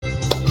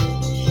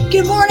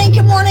Good morning,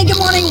 good morning, good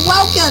morning.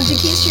 Welcome to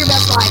Keys to Your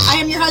Best Life. I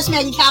am your host,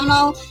 Maggie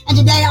Cavanaugh, and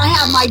today I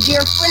have my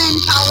dear friend,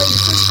 colleague,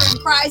 sister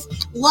in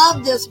Christ.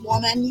 Love this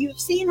woman.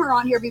 You've seen her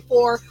on here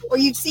before, or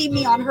you've seen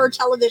me on her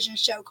television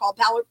show called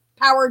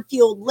Powered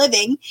Fueled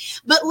Living.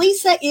 But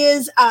Lisa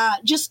is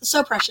just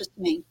so precious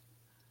to me.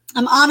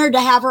 I'm honored to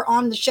have her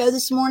on the show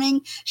this morning.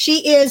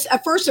 She is,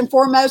 first and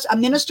foremost, a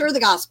minister of the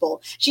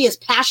gospel. She is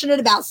passionate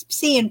about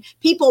seeing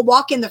people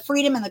walk in the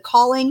freedom and the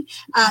calling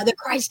that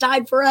Christ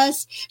died for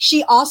us.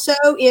 She also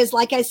is,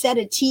 like I said,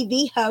 a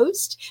TV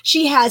host.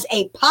 She has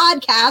a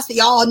podcast that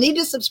y'all need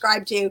to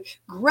subscribe to.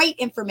 Great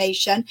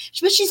information.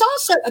 But she's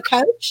also a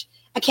coach,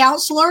 a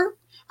counselor,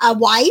 a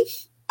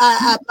wife,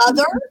 a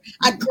mother,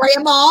 a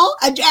grandma,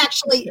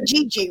 actually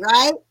Gigi,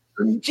 right?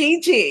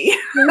 Gigi.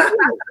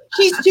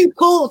 She's too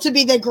cool to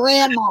be the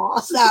grandma.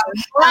 So,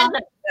 I'm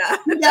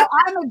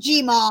a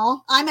G-ma.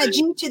 I'm a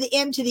G to the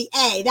M to the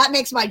A. That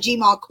makes my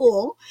G-ma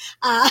cool.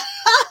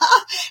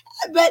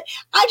 But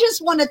I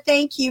just want to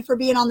thank you for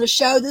being on the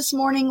show this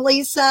morning,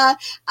 Lisa.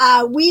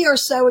 We are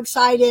so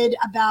excited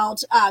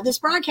about this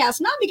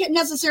broadcast, not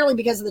necessarily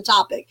because of the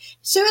topic.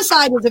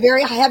 Suicide is a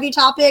very heavy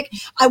topic.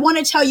 I want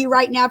to tell you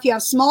right now, if you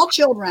have small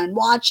children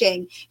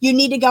watching, you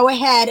need to go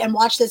ahead and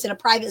watch this in a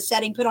private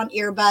setting, put on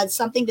earbuds,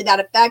 something to that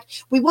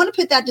effect. We want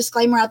to put that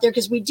disclaimer out there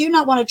because we do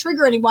not want to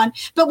trigger anyone,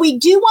 but we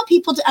do want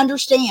people to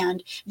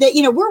understand that,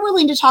 we're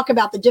willing to talk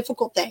about the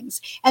difficult things.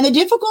 And the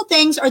difficult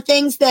things are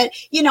things that,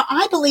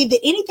 I believe that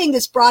anything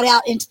that's brought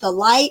out into the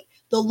light,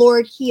 the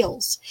Lord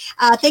heals.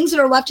 Things that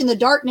are left in the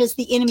darkness,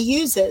 the enemy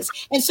uses.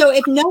 And so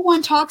if no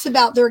one talks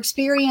about their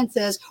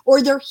experiences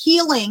or their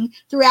healing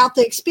throughout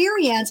the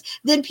experience,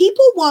 then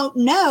people won't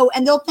know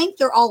and they'll think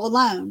they're all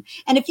alone.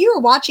 And if you are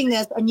watching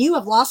this and you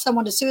have lost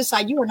someone to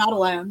suicide, you are not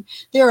alone.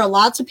 There are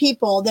lots of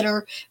people that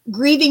are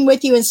grieving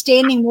with you and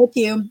standing with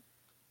you.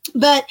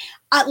 But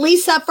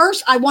Lisa,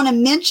 first, I want to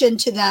mention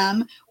to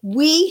them,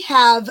 we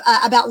have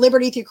about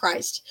Liberty Through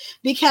Christ,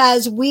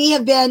 because we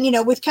have been,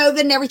 with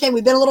COVID and everything,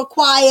 we've been a little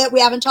quiet. We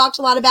haven't talked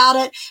a lot about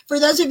it. For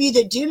those of you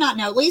that do not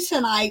know, Lisa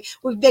and I,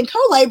 we've been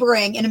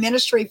co-laboring in a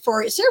ministry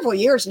for several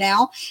years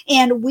now,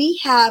 and we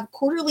have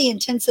quarterly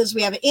intensives.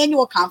 We have an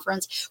annual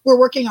conference. We're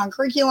working on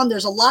curriculum.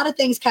 There's a lot of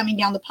things coming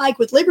down the pike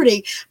with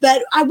Liberty,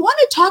 but I want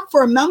to talk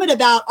for a moment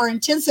about our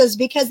intensives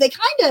because they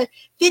kind of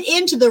fit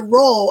into the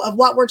role of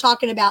what we're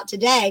talking about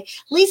today.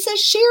 Lisa,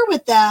 share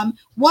with them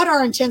what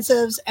are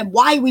intensives and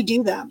why we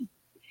do them.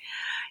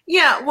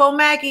 Yeah, well,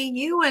 Maggie,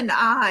 you and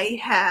I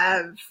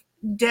have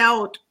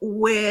dealt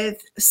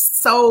with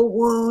soul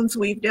wounds.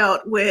 We've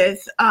dealt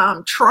with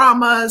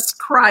traumas,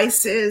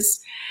 crisis,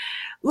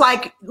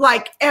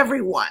 like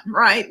everyone,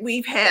 right?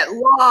 We've had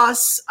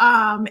loss,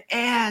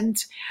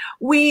 and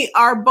we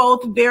are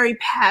both very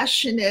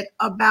passionate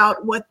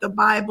about what the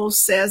Bible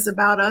says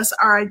about us,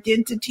 our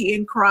identity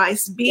in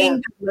Christ,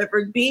 being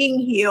delivered, being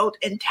healed,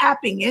 and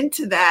tapping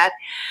into that.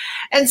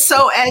 And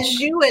so as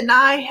you and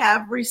I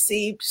have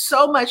received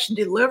so much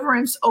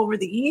deliverance over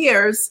the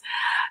years,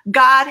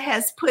 God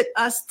has put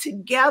us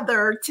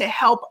together to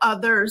help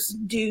others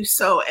do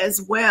so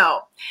as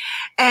well.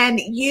 And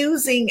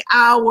using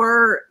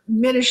our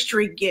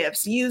ministry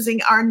gifts,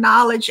 using our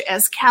knowledge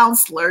as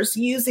counselors,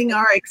 using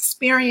our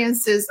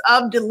experiences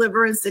of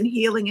deliverance and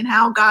healing and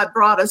how God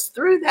brought us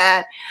through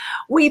that,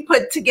 we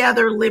put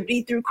together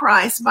Liberty Through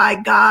Christ by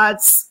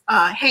God's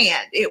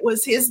hand. It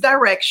was his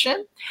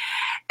direction.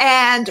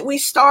 And we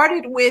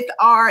started with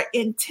our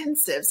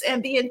intensives,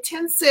 and the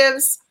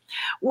intensives,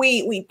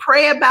 we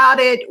pray about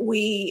it.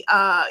 We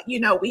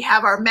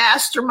have our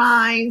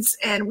masterminds,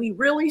 and we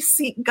really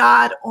seek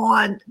God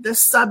on the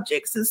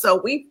subjects. And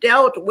so we've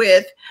dealt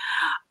with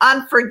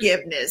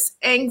unforgiveness,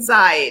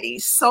 anxiety,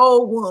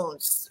 soul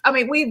wounds. I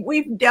mean,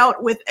 we've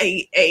dealt with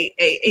a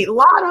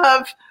lot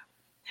of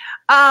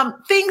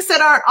things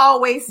that aren't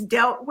always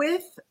dealt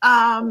with,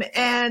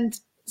 and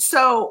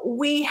so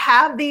we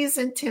have these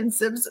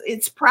intensives.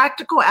 It's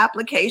practical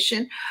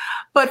application,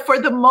 but for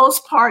the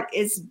most part,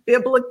 it's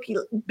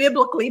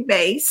biblically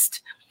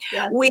based.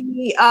 Yes.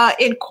 We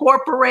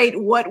incorporate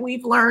what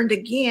we've learned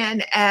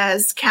again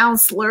as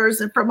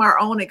counselors and from our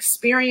own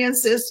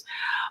experiences.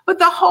 But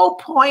the whole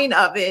point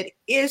of it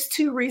is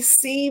to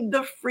receive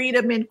the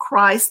freedom in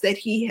Christ that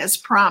he has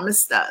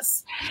promised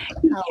us.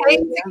 He came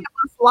to give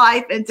us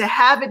life and to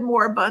have it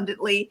more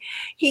abundantly.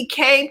 He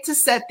came to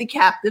set the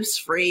captives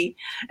free.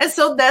 And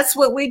so that's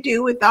what we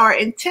do with our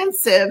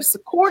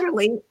intensives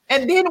quarterly.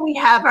 And then we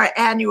have our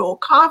annual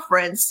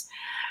conference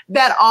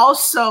that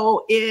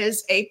also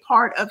is a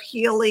part of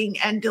healing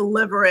and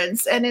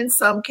deliverance, and in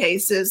some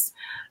cases,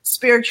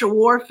 spiritual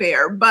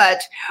warfare.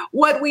 But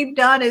what we've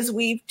done is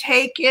we've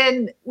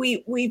taken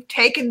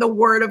the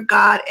word of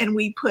God and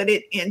we put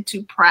it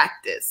into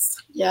practice.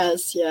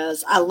 Yes.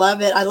 I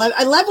love it. I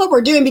love what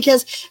we're doing,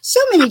 because so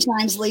many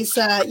times,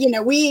 Lisa,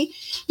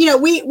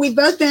 we've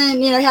both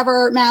been, have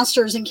our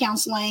masters in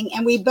counseling,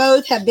 and we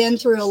both have been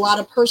through a lot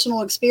of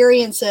personal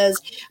experiences.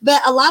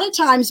 But a lot of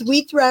times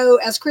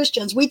as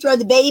Christians, we throw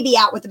the baby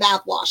out with the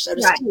bathwash, so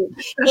to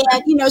speak.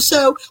 And,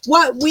 so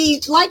what we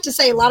like to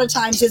say a lot of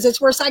times is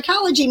it's where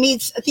psychology psychology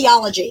meets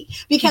theology,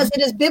 because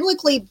it is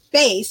biblically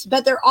based,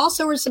 but there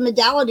also are some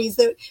modalities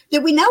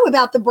that we know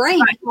about the brain,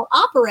 Right. how it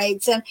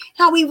operates and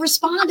how we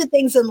respond to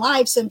things in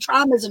life, some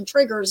traumas and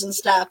triggers and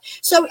stuff.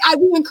 So I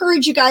would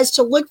encourage you guys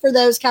to look for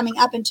those coming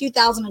up in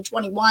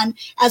 2021,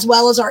 as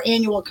well as our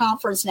annual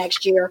conference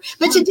next year.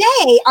 But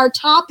today, our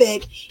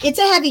topic, it's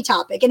a heavy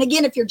topic. And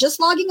again, if you're just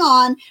logging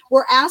on,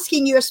 we're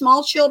asking you, if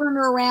small children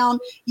are around,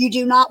 you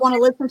do not want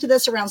to listen to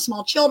this around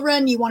small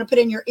children. You want to put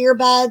in your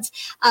earbuds.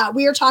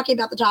 We are talking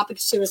about the topic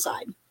of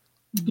suicide.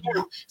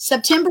 Now,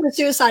 September is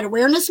Suicide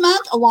Awareness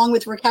Month, along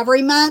with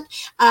Recovery Month.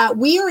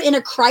 We are in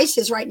a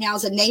crisis right now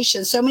as a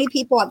nation. So many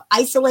people have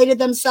isolated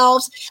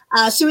themselves.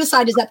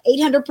 Suicide is up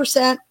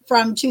 800%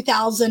 from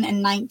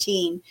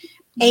 2019.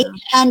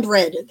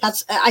 800.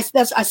 I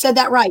said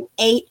that right.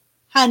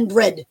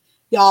 800,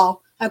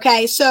 y'all.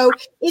 Okay, so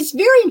it's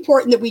very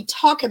important that we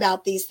talk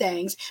about these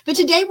things. But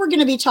today we're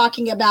going to be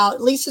talking about,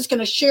 Lisa's going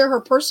to share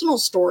her personal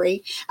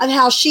story of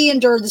how she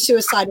endured the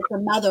suicide of her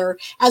mother,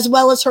 as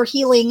well as her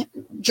healing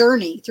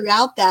journey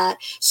throughout that.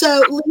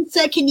 So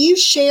Lisa, can you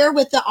share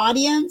with the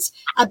audience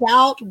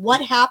about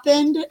what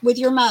happened with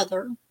your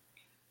mother?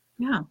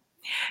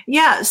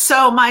 Yeah.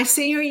 So my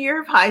senior year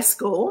of high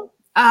school,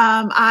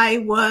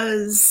 I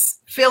was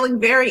feeling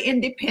very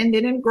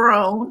independent and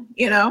grown,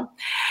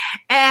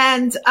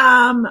 and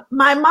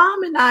my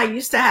mom and I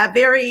used to have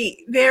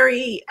very,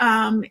 very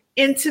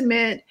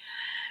intimate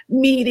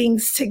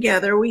meetings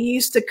together. We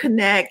used to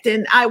connect,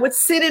 and I would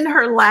sit in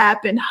her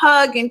lap and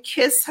hug and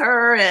kiss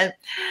her. And,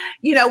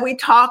 we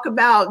talk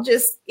about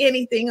just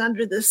anything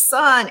under the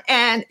sun.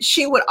 And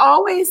she would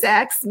always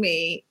ask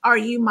me, "Are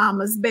you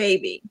mama's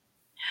baby?"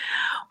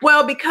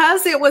 Well,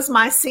 because it was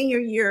my senior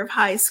year of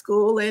high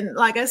school, and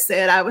like I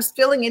said, I was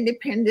feeling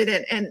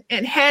independent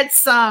and had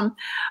some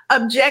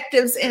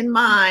objectives in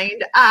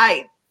mind,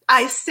 I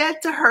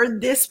said to her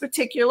this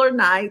particular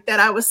night that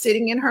I was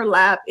sitting in her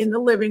lap in the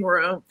living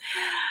room,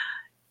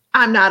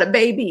 "I'm not a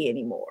baby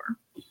anymore."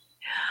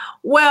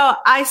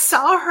 Well, I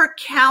saw her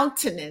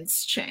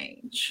countenance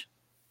change.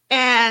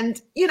 And,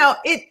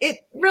 it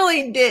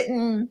really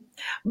didn't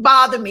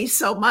bother me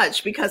so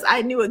much because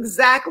I knew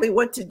exactly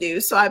what to do.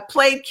 So I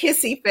played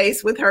kissy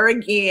face with her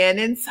again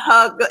and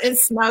hugged and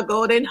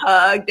snuggled and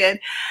hugged. And,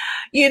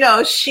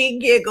 she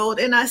giggled.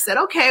 And I said,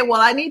 "Okay, well,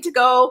 I need to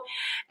go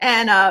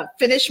and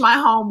finish my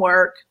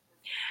homework."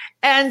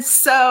 And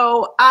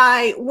so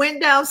I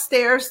went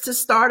downstairs to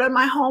start on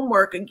my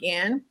homework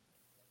again.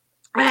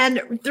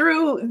 And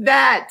through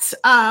that,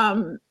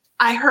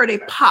 I heard a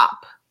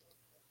pop.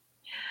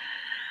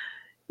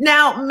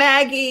 Now,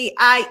 Maggie,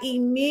 I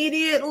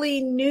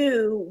immediately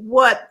knew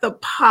what the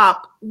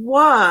pop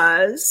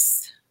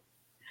was,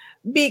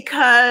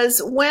 because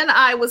when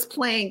I was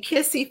playing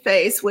kissy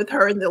face with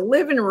her in the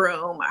living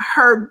room,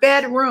 her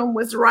bedroom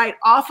was right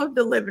off of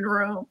the living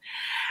room,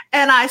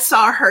 and I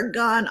saw her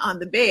gun on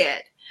the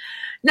bed.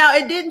 Now,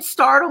 it didn't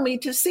startle me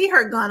to see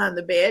her gun on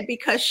the bed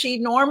because she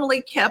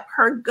normally kept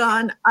her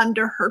gun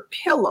under her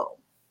pillow.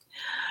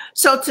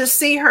 So to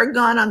see her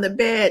gun on the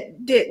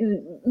bed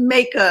didn't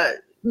make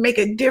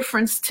a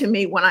difference to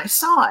me when I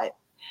saw it.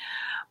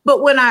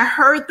 But when I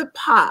heard the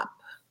pop,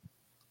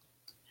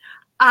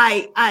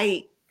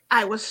 I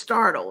was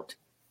startled,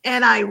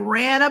 and I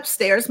ran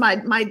upstairs.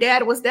 My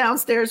dad was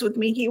downstairs with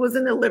me. He was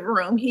in the living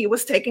room. He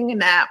was taking a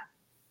nap.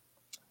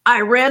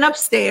 I ran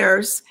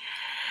upstairs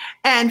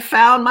and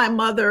found my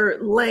mother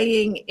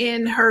laying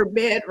in her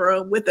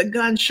bedroom with a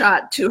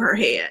gunshot to her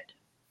head.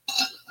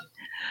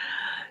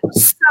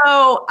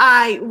 So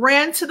I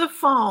ran to the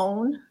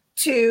phone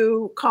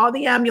to call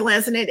the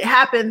ambulance, and it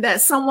happened that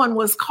someone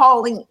was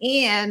calling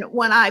in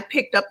when I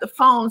picked up the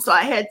phone, so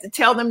I had to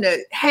tell them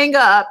to hang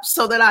up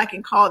so that I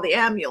can call the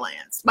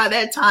ambulance. By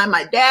that time,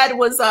 my dad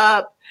was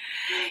up.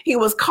 He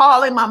was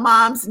calling my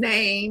mom's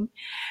name,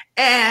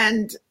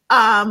 and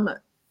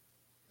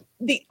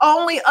the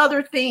only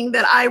other thing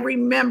that I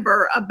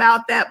remember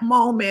about that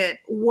moment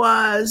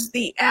was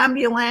the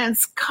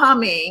ambulance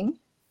coming.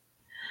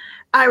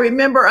 I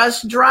remember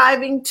us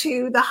driving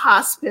to the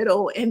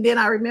hospital, and then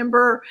I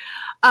remember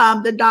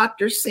the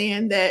doctor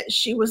saying that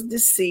she was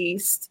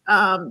deceased.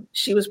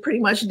 She was pretty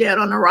much dead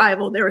on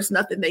arrival. There was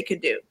nothing they could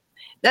do.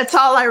 That's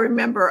all I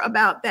remember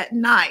about that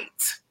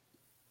night.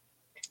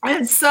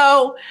 And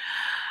so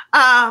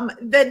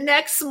the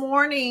next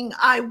morning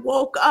I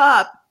woke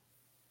up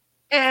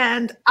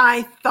and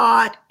I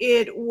thought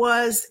it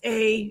was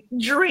a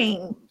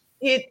dream.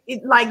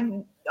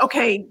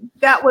 Okay,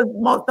 that was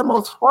the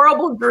most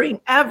horrible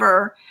dream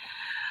ever.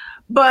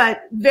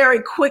 But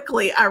very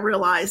quickly, I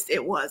realized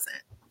it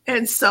wasn't.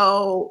 And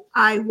so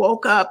I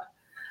woke up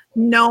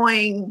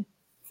knowing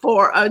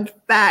for a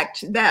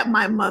fact that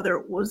my mother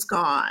was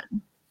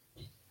gone.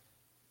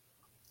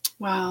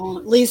 Wow.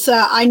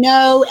 Lisa, I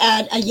know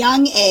at a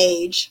young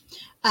age,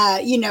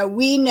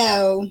 we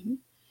know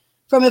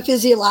from a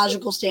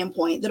physiological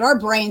standpoint that our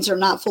brains are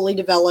not fully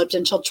developed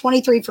until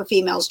 23 for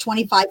females,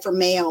 25 for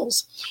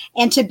males.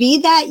 And to be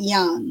that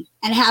young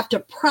and have to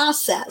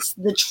process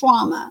the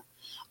trauma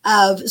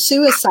of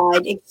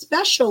suicide,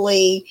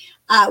 especially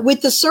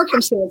with the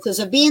circumstances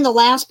of being the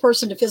last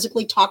person to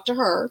physically talk to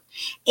her,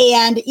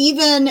 and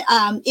even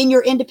in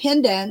your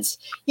independence,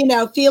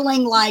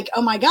 feeling like,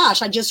 oh my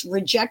gosh, I just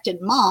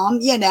rejected mom.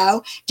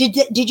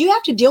 Did you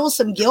have to deal with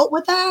some guilt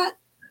with that?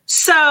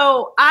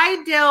 So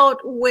I dealt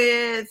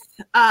with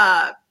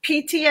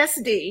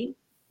PTSD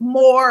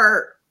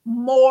more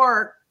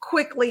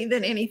quickly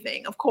than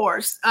anything, of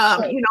course.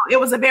 Sure. It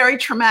was a very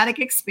traumatic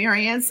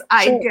experience.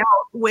 I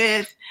dealt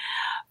with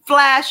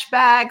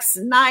flashbacks,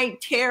 night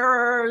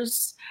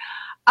terrors,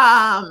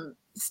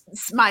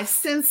 my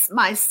senses,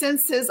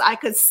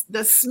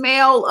 the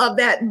smell of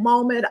that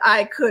moment,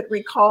 I could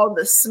recall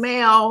the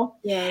smell.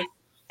 Yeah.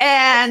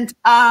 And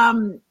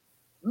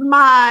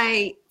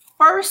my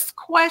first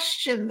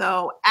question,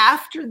 though,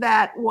 after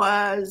that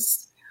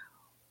was,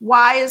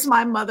 why is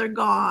my mother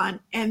gone?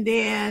 And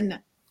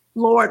then,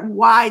 Lord,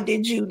 why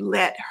did you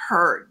let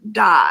her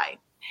die?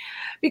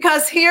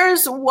 Because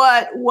here's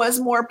what was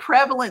more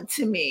prevalent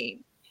to me.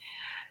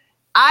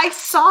 I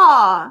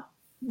saw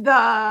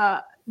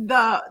the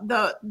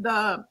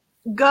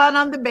gun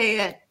on the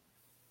bed,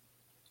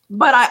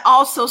 but I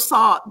also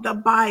saw the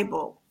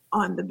Bible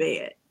on the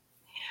bed.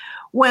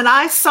 When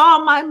I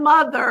saw my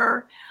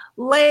mother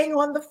laying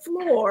on the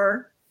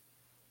floor,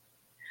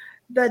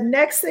 the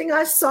next thing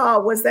I saw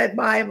was that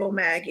Bible,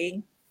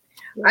 Maggie.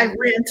 I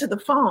ran to the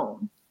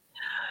phone.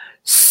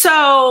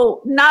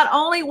 So not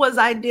only was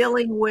I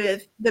dealing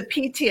with the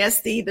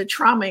PTSD, the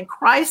trauma and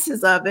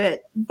crisis of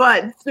it,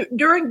 but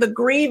during the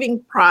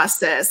grieving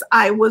process,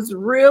 I was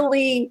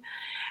really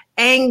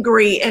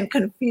angry and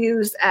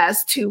confused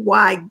as to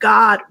why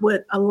God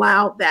would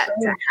allow that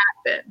to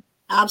happen.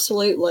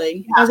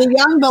 Absolutely. Yeah. As a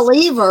young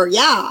believer,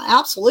 yeah,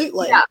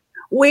 absolutely. Yeah.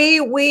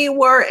 We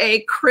were a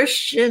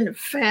Christian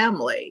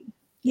family,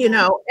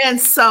 and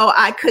so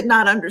I could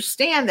not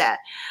understand that.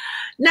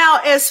 Now,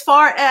 as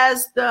far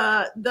as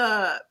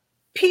the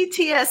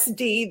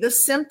PTSD, the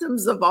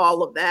symptoms of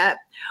all of that,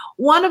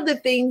 one of the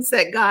things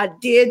that God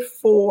did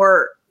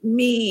for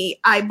me,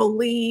 I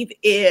believe,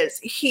 is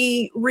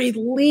he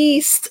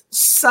released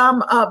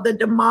some of the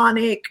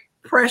demonic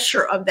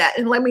pressure of that.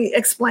 And let me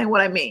explain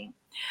what I mean.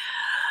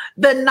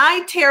 The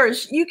night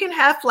terrors, you can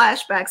have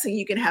flashbacks and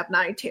you can have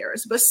night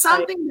terrors, but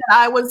something that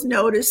I was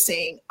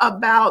noticing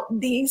about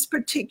these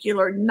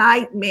particular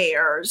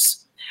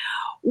nightmares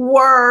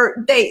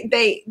were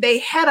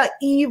they had an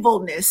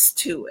evilness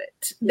to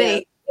it.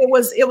 It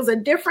was a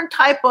different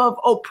type of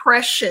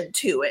oppression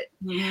to it.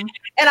 Mm-hmm.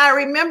 And I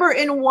remember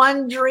in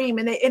one dream,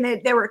 and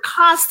they were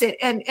constant,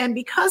 and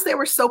because they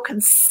were so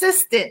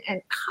consistent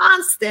and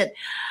constant,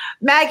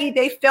 Maggie,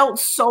 they felt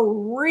so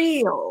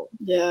real.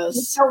 Yes.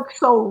 They felt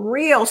so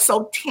real,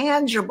 so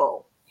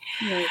tangible.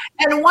 Yes.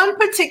 And one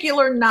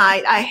particular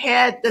night, I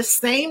had the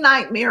same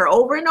nightmare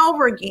over and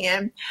over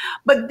again,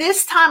 but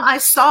this time I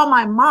saw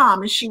my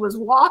mom, and she was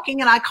walking,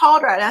 and I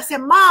called her, and I said,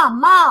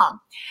 Mom.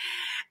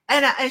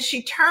 And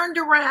she turned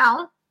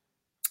around,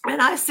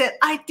 and I said,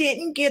 I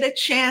didn't get a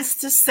chance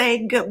to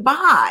say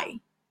goodbye.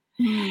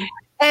 Mm.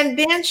 And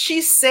then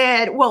she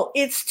said, well,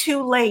 it's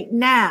too late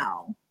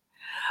now.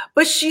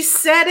 But she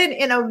said it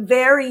in a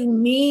very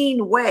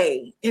mean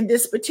way in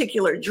this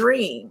particular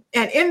dream.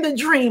 And in the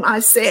dream, I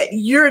said,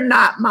 you're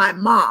not my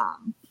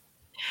mom.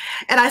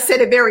 And I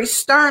said it very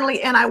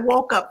sternly, and I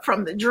woke up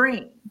from the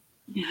dream.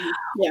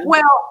 Yeah.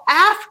 Well,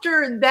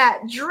 after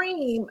that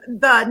dream,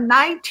 the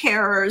night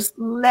terrors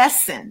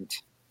lessened.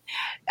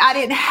 I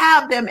didn't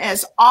have them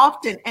as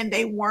often, and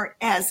they weren't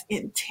as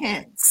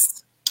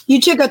intense. You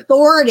took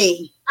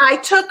authority. I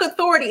took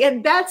authority,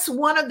 and that's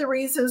one of the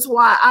reasons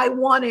why I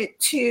wanted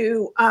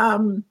to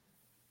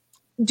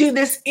do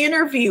this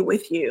interview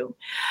with you.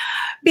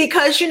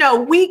 Because,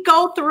 we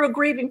go through a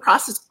grieving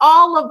process.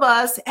 All of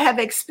us have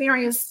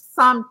experienced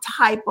some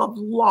type of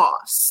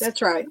loss.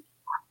 That's right.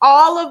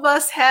 All of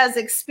us has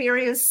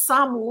experienced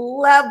some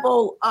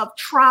level of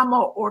trauma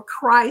or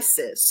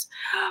crisis.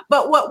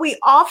 But what we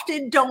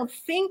often don't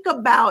think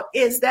about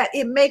is that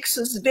it makes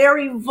us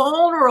very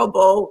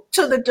vulnerable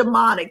to the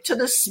demonic, to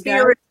the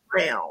spirit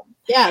realm.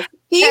 Yeah.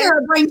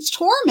 Fear brings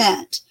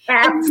torment.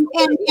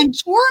 And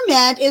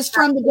torment is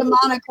from the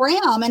demonic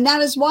realm. And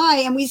that is why,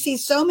 and we see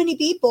so many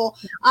people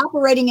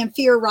operating in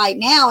fear right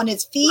now, and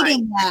it's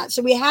feeding that.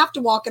 So we have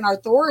to walk in our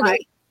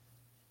authority.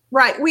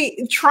 Right.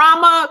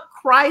 Trauma,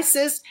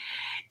 crisis,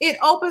 it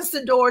opens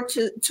the door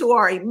to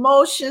our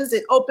emotions.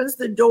 It opens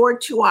the door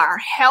to our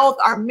health,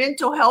 our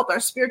mental health, our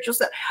spiritual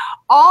self,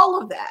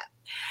 all of that.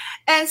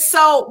 And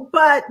so,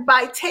 but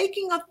by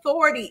taking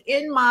authority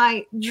in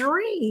my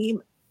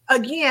dream,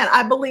 again,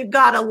 I believe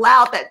God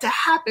allowed that to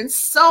happen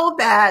so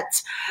that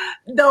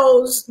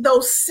those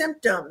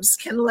symptoms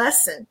can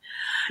lessen.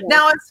 Yeah.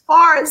 Now, as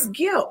far as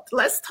guilt,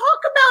 let's talk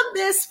about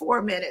this for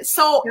a minute.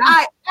 So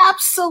I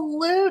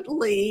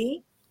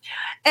absolutely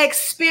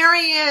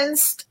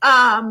experienced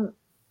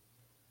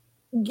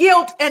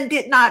guilt and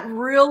did not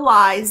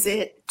realize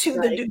it to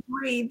Right. the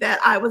degree that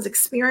I was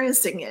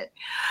experiencing it.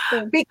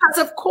 Sure. Because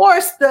of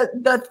course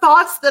the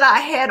thoughts that I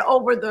had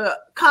over the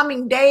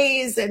coming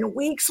days and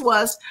weeks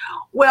was,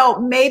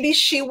 well, maybe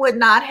she would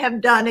not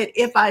have done it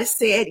if I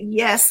said,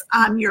 yes,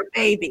 I'm your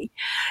baby.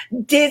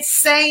 Did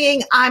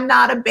saying I'm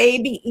not a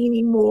baby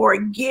anymore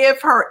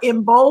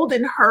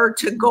embolden her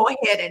to go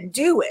ahead and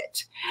do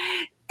it?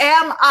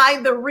 Am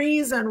I the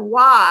reason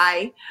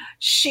why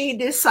she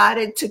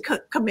decided to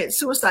commit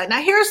suicide?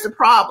 Now, here's the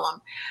problem.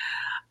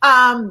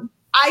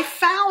 I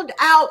found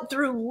out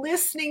through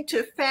listening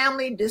to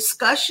family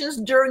discussions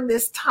during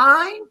this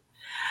time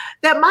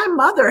that my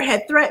mother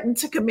had threatened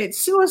to commit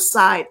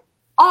suicide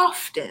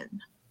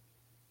often.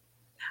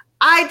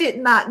 I did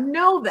not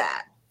know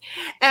that.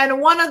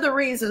 And one of the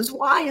reasons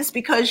why is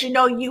because,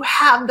 you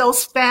have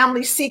those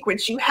family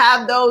secrets. You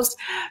have those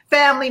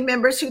family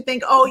members who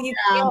think, oh, you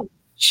can't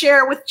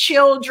share with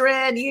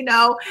children,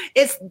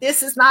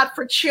 this is not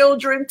for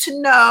children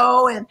to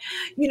know. And,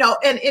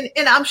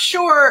 and I'm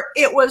sure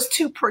it was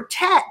to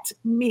protect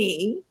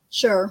me.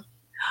 Sure.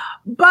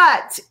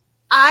 But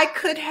I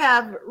could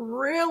have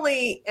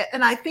really,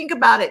 and I think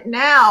about it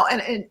now,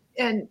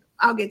 and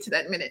I'll get to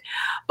that in a minute,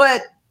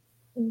 but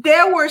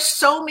there were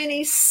so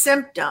many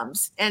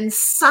symptoms and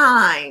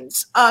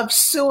signs of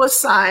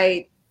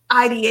suicide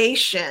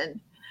ideation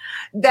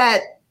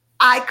that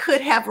I could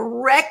have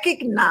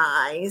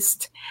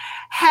recognized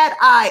had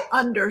I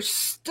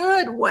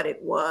understood what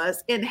it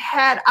was and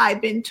had I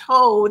been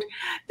told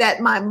that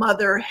my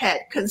mother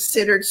had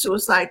considered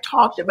suicide,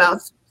 talked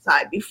about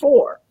suicide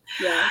before.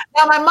 Yeah.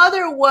 Now, my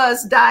mother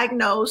was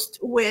diagnosed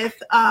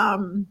with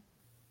a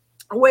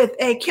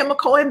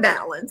chemical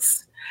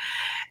imbalance.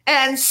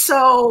 And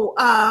so,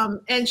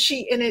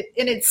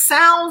 it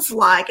sounds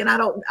like, and I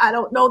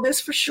don't know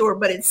this for sure,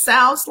 but it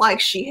sounds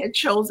like she had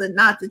chosen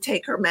not to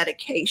take her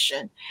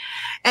medication,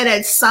 and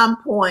at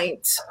some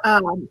point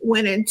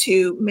went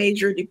into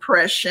major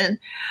depression.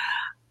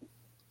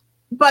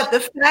 But the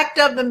fact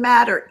of the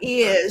matter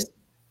is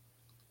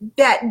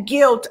that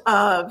guilt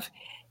of,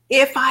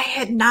 if I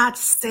had not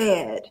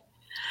said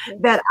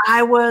that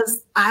I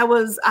was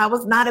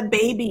not a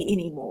baby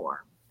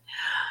anymore.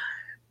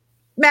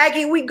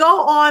 Maggie, we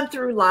go on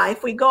through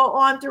life. We go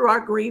on through our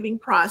grieving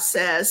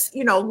process.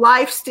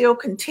 Life still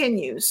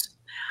continues.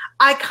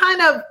 I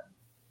kind of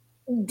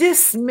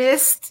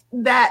dismissed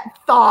that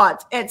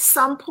thought at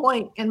some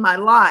point in my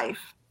life,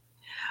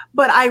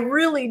 but I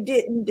really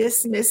didn't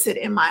dismiss it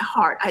in my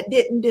heart. I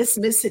didn't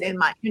dismiss it in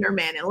my inner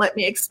man. And let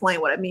me explain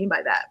what I mean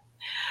by that.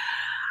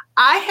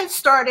 I had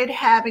started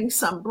having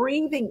some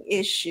breathing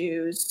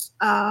issues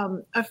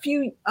it's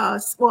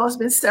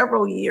been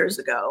several years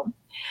ago.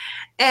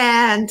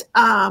 And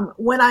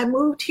when I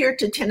moved here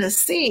to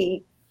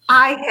Tennessee,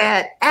 I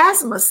had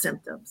asthma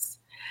symptoms.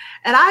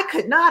 And I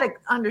could not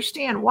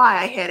understand why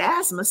I had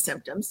asthma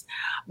symptoms,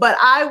 but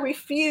I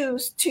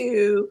refused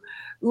to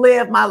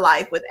live my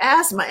life with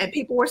asthma. And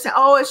people were saying,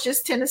 oh, it's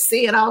just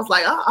Tennessee. And I was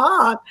like,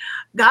 I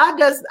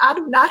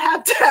do not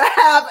have to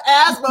have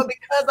asthma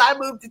because I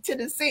moved to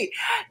Tennessee.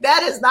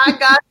 That is not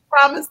God's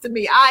promise to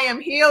me. I am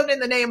healed in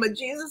the name of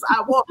Jesus.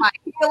 I want my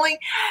healing.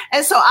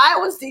 And so I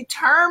was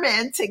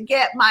determined to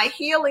get my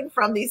healing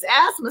from these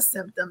asthma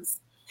symptoms.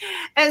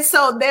 And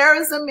so there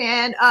is a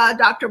man,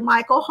 Dr.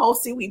 Michael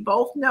Hulsey, we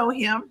both know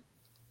him,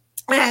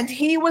 and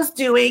he was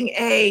doing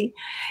a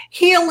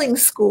healing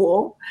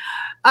school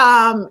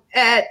at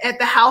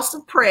the House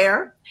of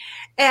Prayer.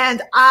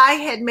 And I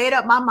had made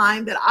up my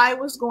mind that I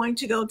was going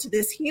to go to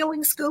this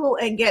healing school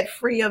and get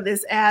free of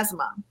this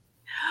asthma.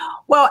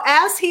 Well,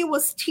 as he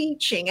was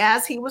teaching,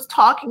 as he was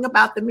talking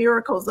about the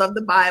miracles of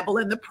the Bible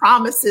and the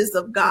promises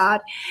of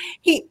God,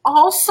 he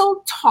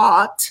also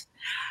taught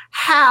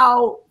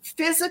how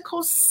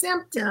physical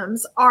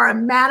symptoms are a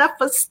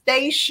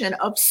manifestation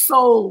of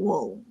soul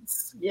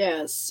wounds.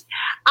 Yes.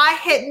 I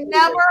had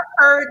never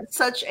heard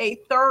such a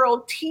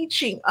thorough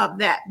teaching of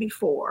that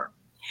before.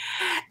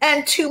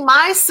 And to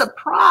my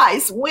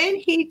surprise, when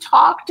he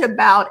talked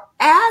about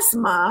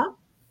asthma,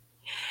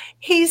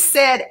 he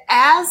said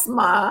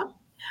asthma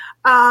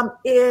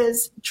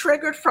is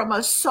triggered from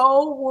a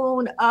soul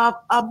wound of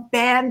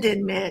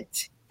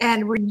abandonment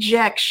and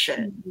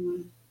rejection.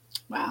 Mm-hmm.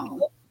 Wow.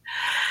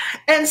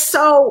 And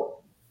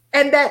so,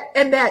 and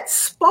that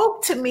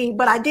spoke to me,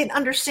 but I didn't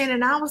understand.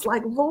 And I was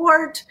like,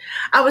 Lord,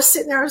 I was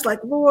sitting there, I was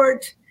like,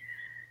 Lord,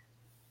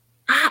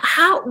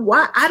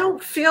 why? I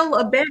don't feel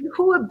abandoned.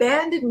 Who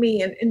abandoned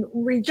me and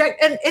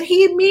reject? And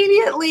he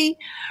immediately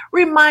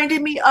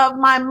reminded me of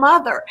my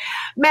mother.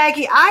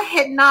 Maggie, I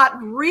had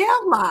not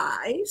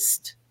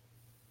realized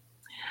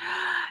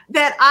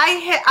that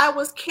I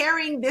was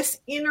carrying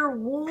this inner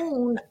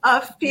wound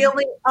of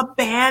feeling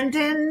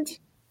abandoned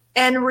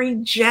and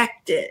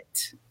rejected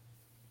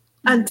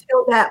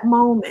until that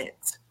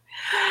moment.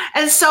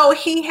 And so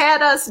he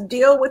had us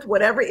deal with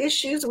whatever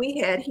issues we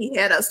had. He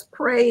had us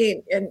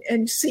pray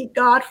and seek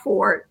God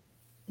for it.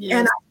 Yes.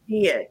 And I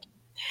did.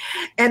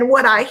 And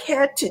what I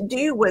had to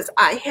do was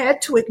I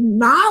had to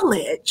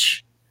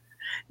acknowledge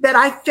that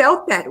I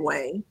felt that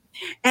way.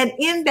 And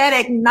in that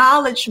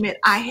acknowledgement,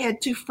 I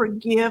had to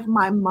forgive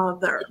my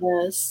mother.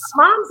 Yes.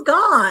 Mom's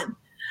gone.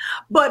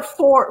 But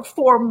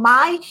for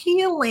my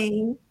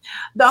healing,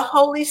 the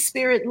Holy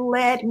Spirit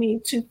led me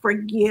to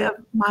forgive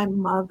my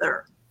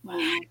mother. Wow.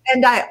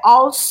 And I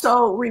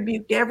also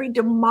rebuked every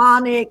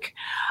demonic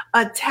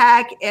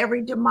attack,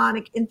 every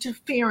demonic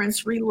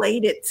interference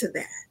related to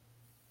that.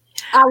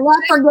 I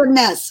love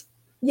forgiveness.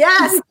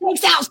 Yes. It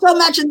takes out so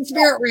much in the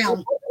spirit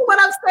realm. What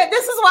I'm saying,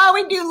 this is why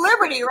we do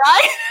Liberty,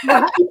 right?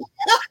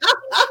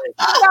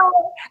 So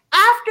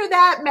after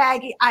that,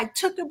 Maggie, I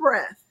took a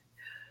breath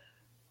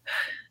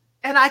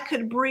and I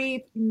could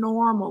breathe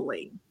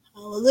normally.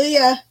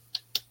 Hallelujah.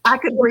 I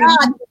could breathe.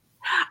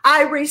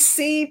 I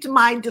received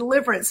my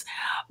deliverance.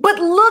 But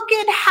look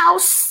at how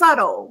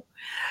subtle.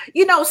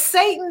 You know,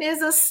 Satan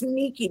is a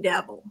sneaky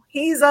devil.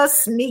 He's a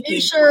sneaky.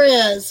 He sure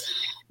is.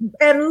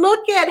 And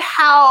look at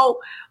how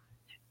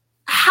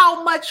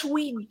much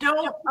we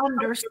don't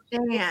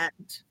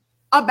understand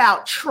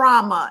about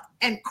trauma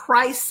and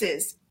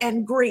crisis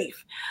and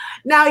grief.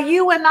 Now,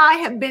 you and I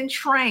have been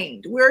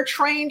trained. We're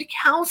trained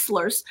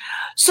counselors.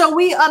 So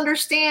we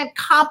understand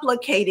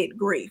complicated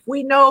grief.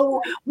 We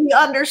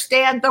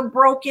understand the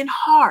broken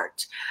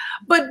heart.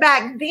 But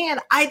back then,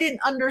 I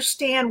didn't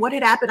understand what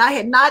had happened. I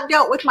had not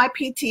dealt with my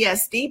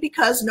PTSD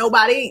because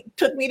nobody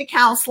took me to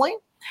counseling.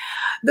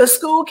 The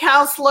school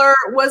counselor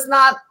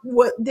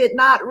did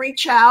not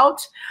reach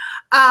out.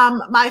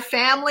 My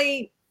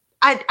family,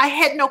 I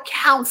had no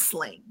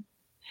counseling.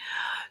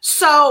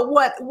 So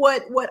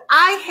what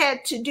I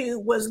had to do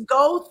was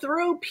go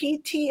through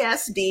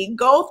PTSD,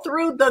 go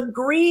through the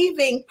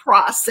grieving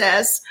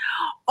process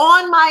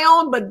on my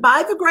own, but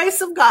by the grace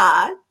of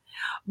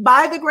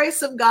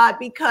God,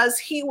 because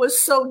he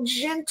was so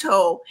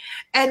gentle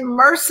and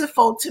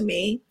merciful to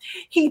me,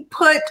 he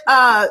put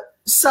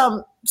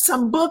some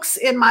books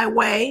in my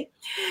way.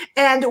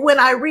 And when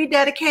I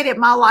rededicated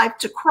my life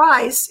to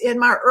Christ in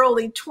my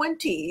early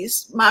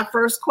 20s, my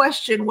first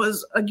question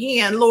was,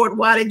 again, Lord,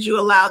 why did you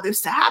allow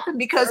this to happen?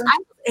 Because I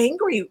was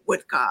angry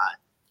with God.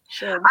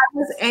 Sure. I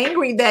was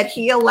angry that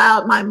he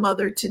allowed my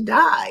mother to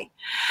die.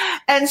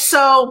 And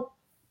so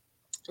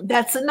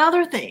that's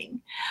another thing.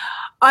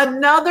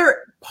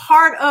 Another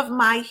part of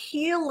my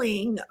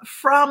healing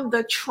from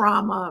the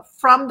trauma,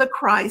 from the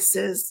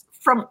crisis,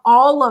 from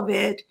all of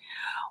it,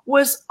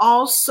 was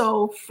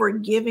also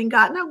forgiving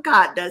God. Now,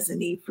 God doesn't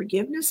need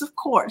forgiveness, of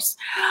course,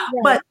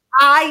 but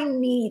I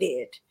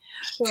needed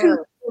to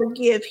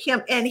forgive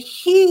him. And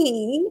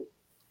he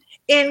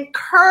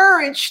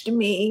encouraged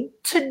me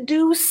to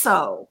do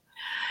so.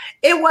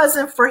 It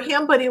wasn't for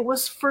him, but it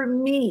was for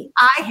me.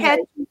 I had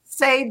to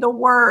say the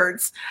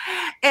words.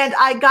 And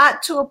I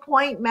got to a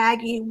point,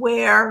 Maggie,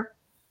 where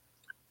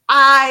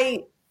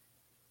I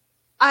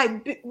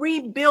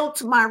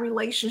rebuilt my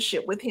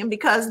relationship with him,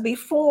 because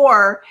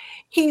before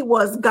he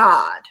was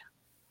God.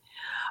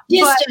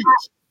 Distant.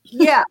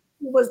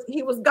 But,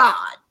 he was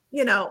God,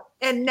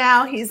 and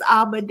now he's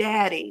Abba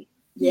Daddy.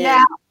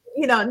 Yeah.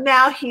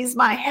 Now he's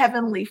my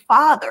heavenly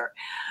Father.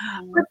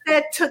 But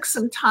that took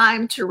some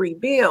time to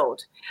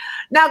rebuild.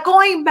 Now,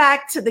 going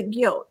back to the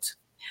guilt.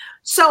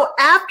 So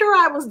after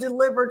I was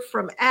delivered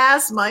from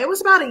asthma, it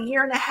was about a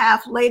year and a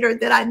half later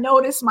that I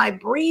noticed my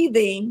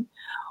breathing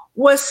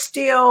was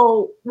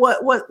still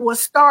what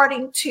was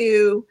starting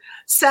to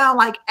sound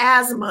like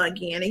asthma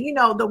again.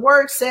 And the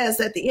word says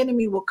that the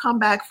enemy will come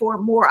back for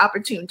a more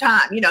opportune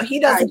time. He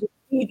doesn't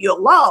leave you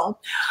alone.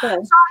 Sure. So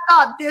I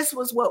thought this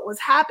was what was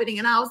happening.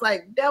 And I was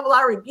like, devil,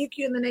 I rebuke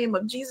you in the name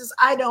of Jesus.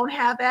 I don't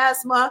have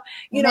asthma.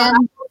 I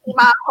do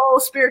my whole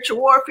spiritual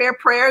warfare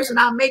prayers and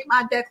I make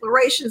my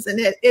declarations, and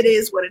it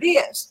is what it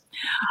is.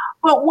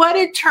 But what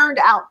it turned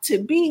out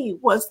to be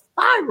was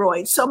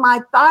thyroid. So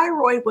my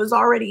thyroid was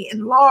already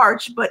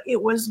enlarged, but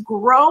it was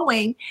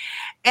growing,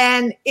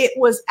 and it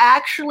was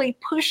actually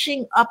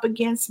pushing up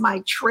against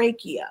my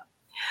trachea.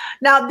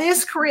 Now,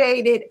 this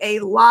created a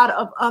lot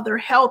of other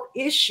health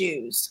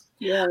issues.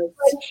 Yes.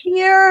 But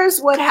here's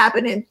what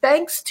happened, and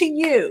thanks to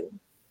you,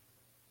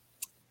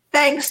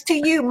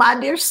 my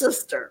dear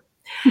sister,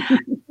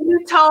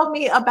 you told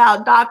me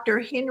about Dr.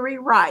 Henry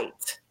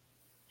Wright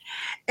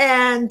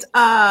and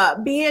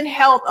Be in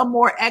Health a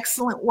More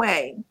Excellent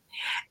Way.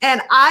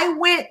 And I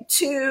went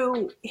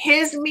to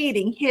his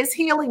meeting, his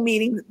healing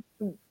meeting,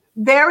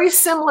 very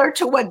similar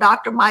to what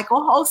Dr.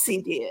 Michael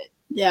Hulsey did.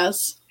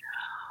 Yes.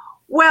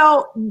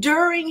 Well,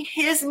 during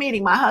his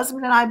meeting, my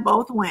husband and I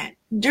both went.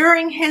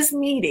 During his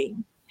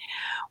meeting,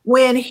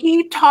 when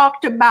he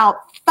talked about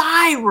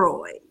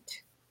thyroid,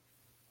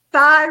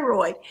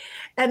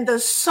 and the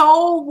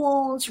soul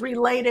wounds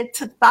related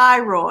to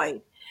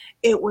thyroid,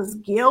 it was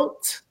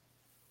guilt,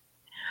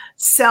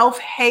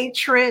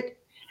 self-hatred,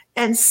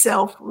 and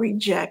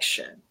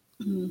self-rejection.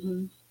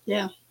 Mm-hmm.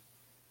 Yeah.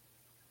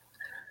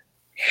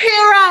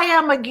 Here I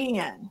am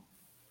again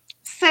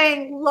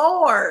saying,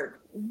 Lord,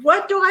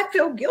 what do I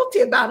feel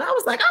guilty about? And I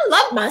was like, I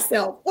love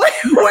myself. Where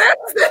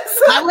is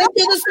this? I went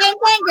through the same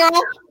thing,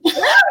 girl.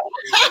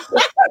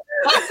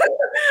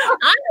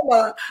 I am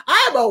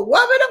am a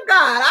woman of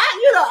God.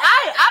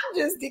 I'm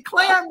just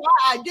declaring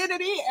my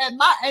identity and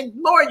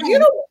Lord, you're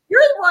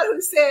the one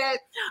who said,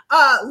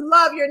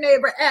 love your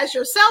neighbor as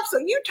yourself. So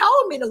you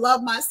told me to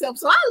love myself.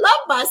 So I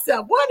love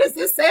myself. What is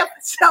this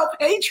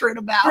self-hatred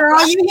about?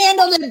 Girl, you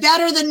handled it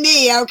better than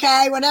me,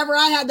 okay? Whenever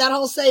I had that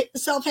whole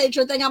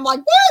self-hatred thing, I'm like,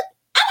 what?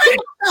 I like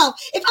myself.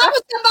 If I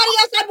was somebody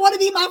else, I'd want to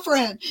be my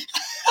friend.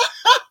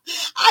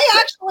 I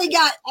actually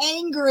got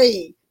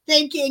angry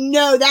thinking,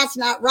 no, that's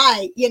not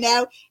right,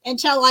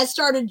 until I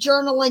started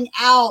journaling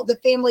out the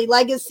family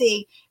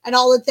legacy and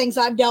all the things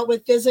I've dealt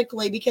with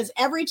physically, because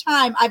every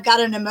time I've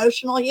got an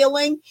emotional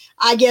healing,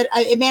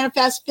 it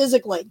manifests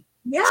physically.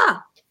 Yeah.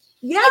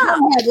 Yeah.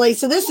 Go ahead,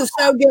 Lisa. This is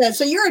so good.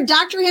 So you're a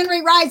Dr.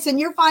 Henry Rice and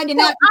you're finding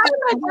out.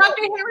 I'm a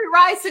Dr. Henry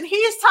Rice and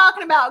he's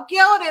talking about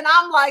guilt. And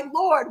I'm like,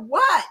 Lord,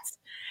 what?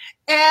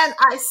 And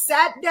I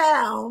sat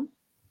down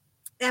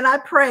and I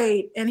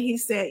prayed and he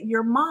said,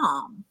 your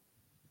mom.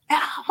 And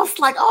I was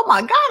like, oh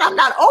my God, I'm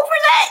not over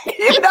that.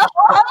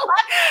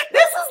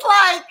 This is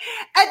like,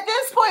 at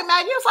this point,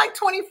 Maggie, it was like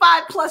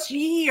 25 plus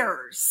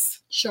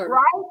years. Sure.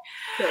 Right.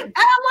 Sure. And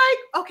I'm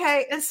like,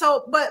 okay. And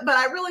so, but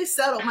I really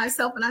settled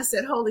myself and I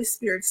said, Holy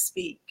Spirit,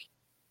 speak.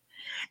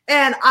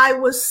 And I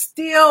was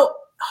still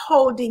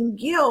holding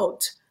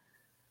guilt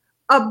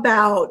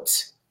about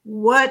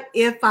what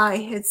if I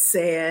had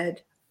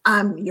said,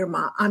 I'm your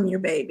mom, I'm your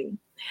baby.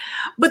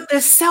 But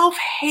the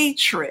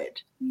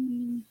self-hatred,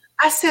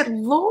 I said,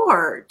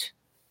 Lord,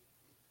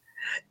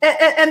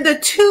 and the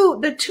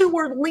two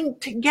were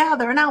linked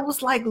together. And I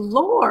was like,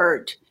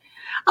 Lord,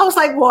 I was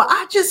like, well,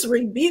 I just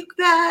rebuke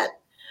that.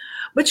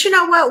 But you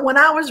know what? When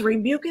I was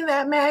rebuking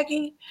that,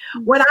 Maggie,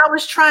 when I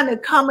was trying to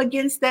come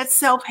against that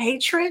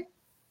self-hatred,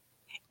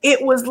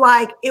 it was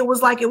like it was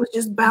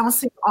just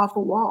bouncing off a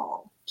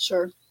wall.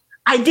 Sure.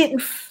 I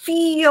didn't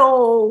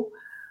feel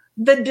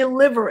the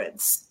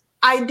deliverance.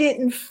 I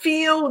didn't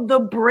feel the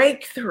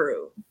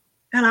breakthrough.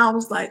 And I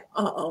was like,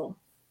 uh-oh.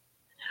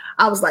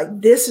 I was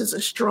like, this is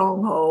a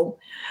stronghold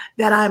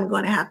that I'm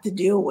going to have to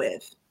deal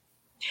with.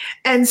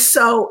 And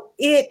so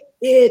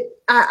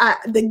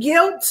the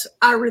guilt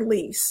I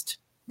released,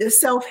 the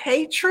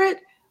self-hatred,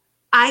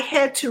 I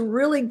had to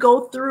really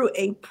go through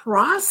a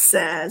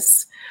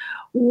process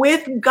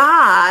with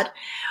God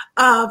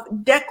of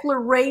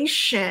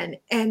declaration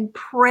and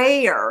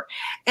prayer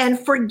and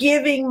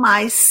forgiving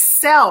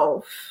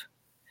myself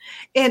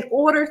in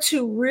order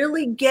to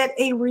really get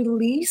a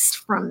release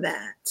from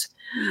that.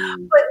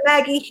 But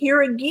Maggie,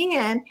 here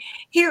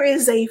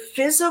is a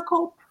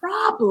physical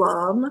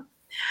problem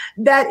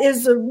that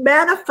is a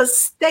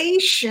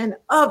manifestation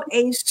of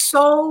a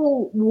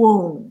soul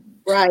wound.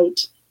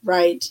 Right.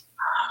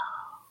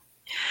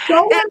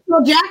 Soul wounds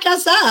will jack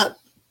us up.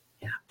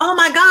 Oh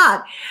my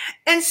God.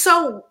 And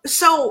so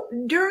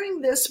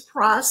during this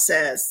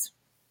process,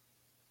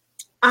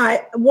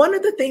 one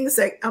of the things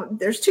that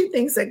there's two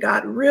things that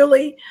God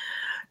really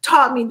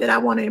taught me that I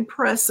want to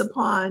impress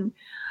upon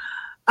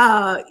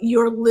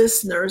your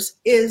listeners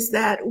is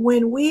that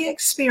when we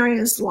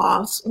experience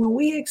loss, when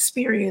we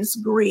experience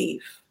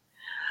grief,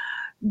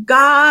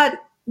 God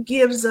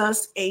gives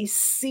us a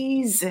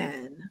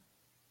season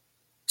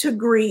to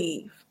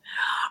grieve.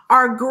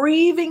 Our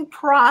grieving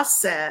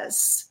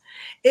process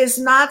is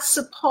not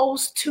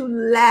supposed to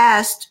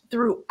last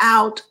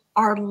throughout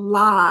our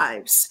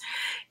lives.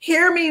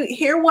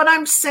 Hear what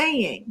I'm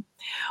saying.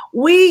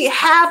 We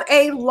have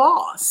a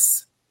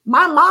loss.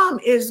 My mom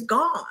is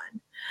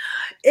gone.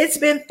 It's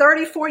been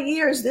 34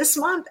 years this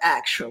month,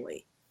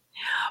 actually.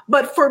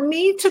 But for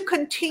me to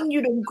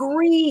continue to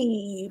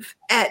grieve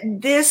at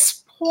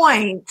this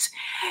point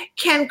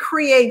can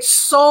create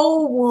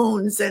soul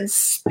wounds and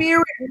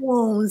spirit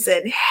wounds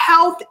and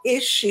health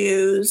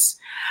issues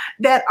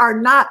that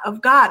are not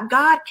of God.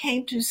 God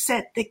came to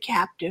set the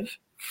captive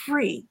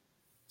free.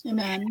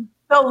 Amen.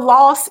 The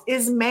loss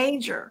is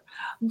major.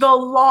 The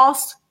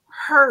loss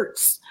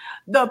hurts.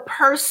 The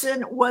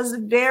person was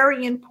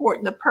very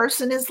important. The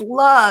person is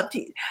loved.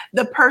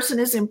 The person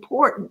is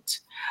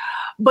important.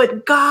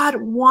 But God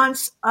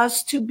wants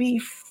us to be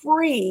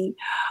free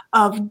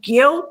of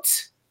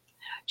guilt,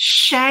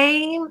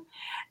 shame,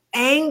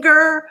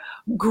 anger,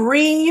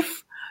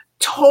 grief,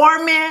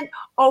 torment,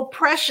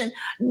 oppression.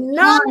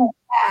 None of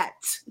that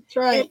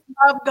is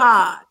of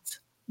God.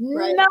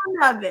 None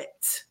of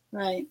it.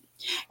 Right.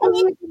 And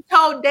he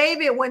told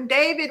David when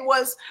David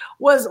was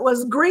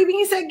grieving,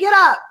 he said, "Get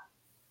up,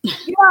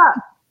 get up."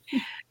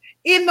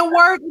 In the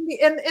word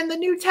in the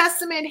New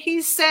Testament,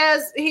 he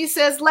says,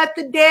 "Let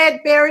the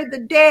dead bury the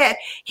dead."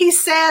 He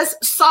says,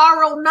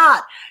 "Sorrow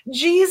not."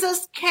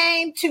 Jesus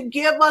came to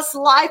give us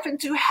life and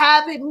to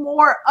have it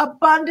more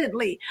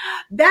abundantly.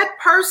 That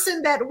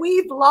person that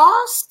we've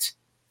lost,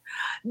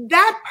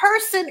 that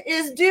person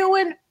is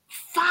doing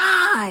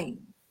fine.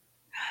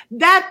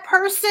 That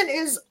person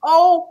is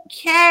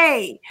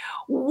okay.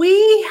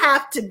 We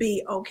have to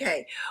be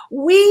okay.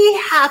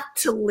 We have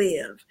to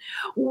live.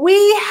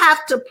 We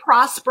have to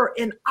prosper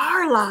in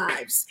our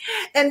lives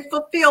and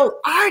fulfill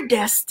our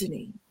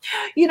destiny.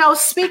 You know,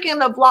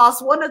 speaking of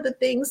loss, one of the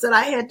things that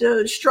I had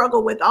to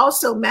struggle with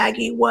also,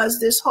 Maggie, was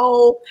this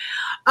whole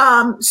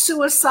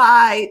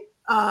suicide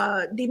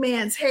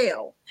demands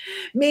hell.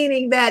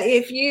 Meaning that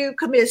if you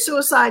commit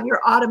suicide,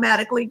 you're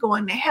automatically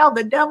going to hell.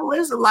 The devil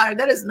is a liar.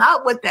 That is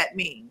not what that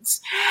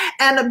means.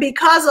 And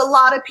because a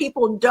lot of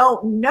people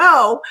don't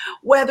know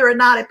whether or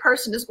not a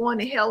person is going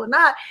to hell or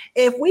not,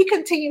 if we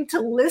continue to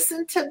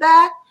listen to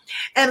that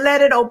and let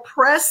it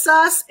oppress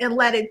us and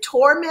let it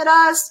torment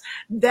us,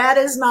 that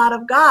is not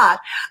of God.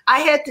 I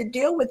had to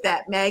deal with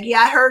that, Maggie.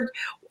 I heard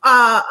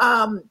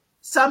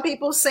some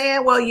people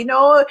saying, well, you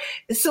know,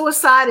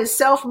 suicide is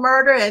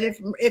self-murder, and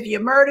if you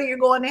murder, you're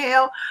going to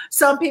hell.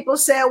 Some people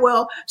say,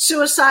 well,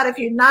 suicide, if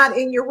you're not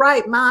in your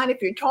right mind,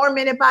 if you're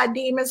tormented by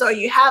demons or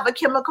you have a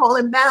chemical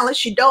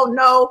imbalance, you don't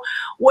know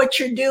what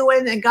you're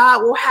doing, and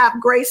God will have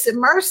grace and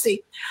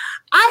mercy.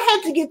 I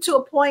had to get to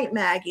a point,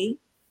 Maggie,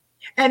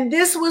 and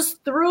this was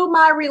through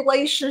my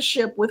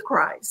relationship with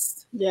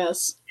Christ.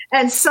 Yes.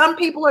 And some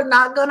people are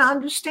not going to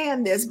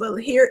understand this, but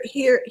hear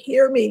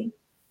me.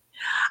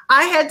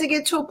 I had to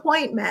get to a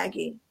point,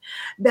 Maggie,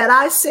 that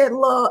I said,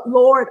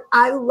 Lord,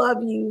 I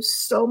love you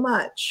so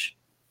much.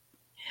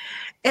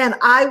 And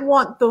I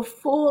want the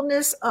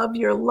fullness of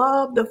your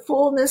love, the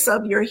fullness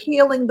of your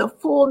healing, the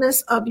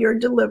fullness of your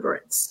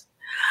deliverance.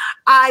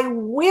 I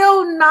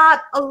will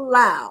not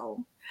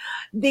allow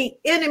the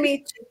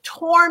enemy to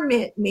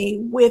torment me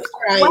with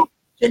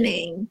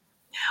questioning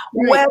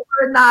whether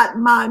or not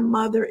my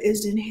mother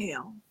is in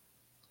hell.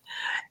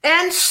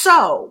 And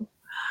so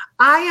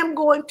I am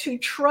going to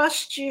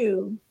trust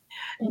you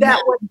that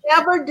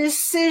whatever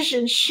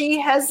decision she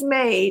has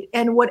made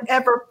and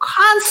whatever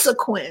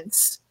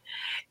consequence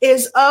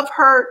is of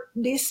her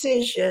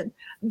decision,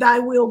 thy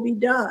will be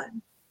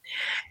done.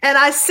 And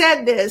I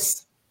said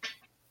this,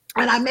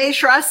 and I made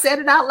sure I said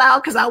it out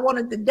loud because I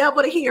wanted the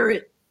devil to hear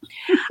it.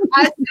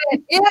 I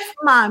said, if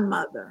my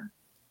mother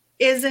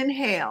is in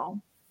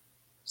hell,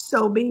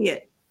 so be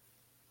it.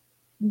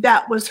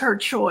 That was her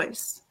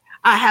choice.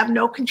 I have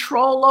no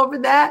control over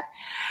that,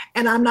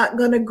 and I'm not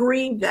going to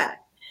grieve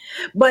that.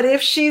 But if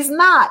she's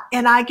not,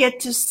 and I get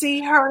to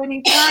see her in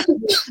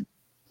eternity,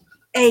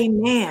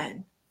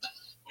 amen.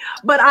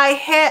 But I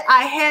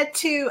had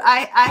to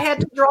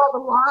draw the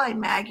line,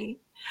 Maggie,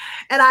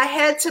 and I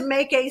had to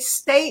make a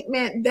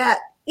statement that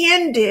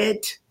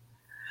ended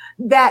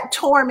that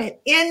torment,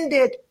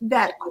 ended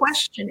that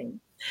questioning,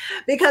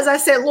 because I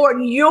said, Lord,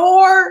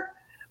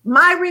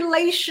 my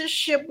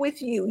relationship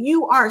with you,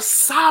 you are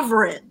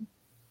sovereign.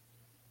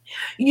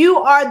 You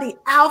are the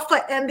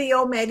Alpha and the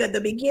Omega, the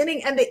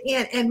beginning and the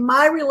end. And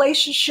my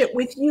relationship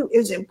with you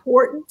is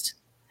important.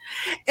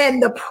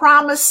 And the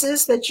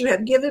promises that you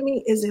have given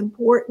me is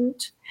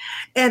important.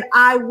 And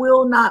I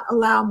will not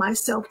allow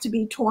myself to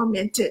be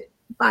tormented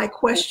by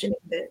questioning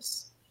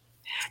this.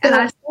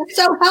 And it's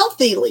so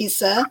healthy,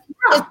 Lisa.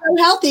 Yeah. It's so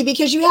healthy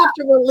because you have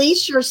to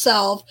release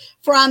yourself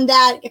from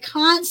that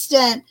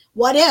constant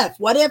what if.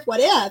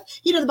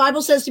 You know, the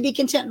Bible says to be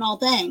content in all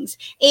things.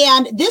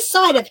 And this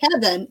side of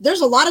heaven, there's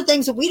a lot of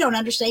things that we don't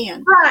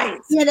understand. Right.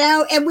 You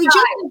know, and we just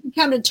have to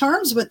come to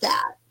terms with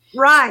that.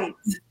 Right.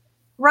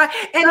 Right.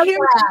 And so here's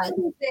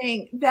the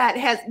thing that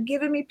has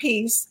given me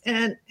peace.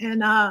 And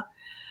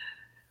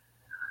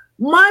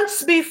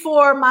months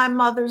before my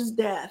mother's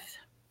death,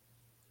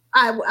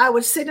 I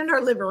would sit in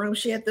her living room.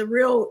 She had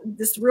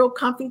this real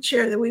comfy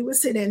chair that we would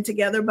sit in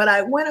together. But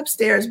I went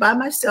upstairs by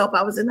myself.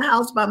 I was in the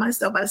house by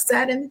myself. I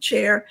sat in the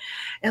chair.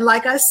 And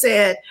like I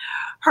said,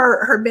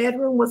 her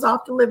bedroom was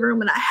off the living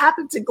room. And I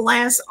happened to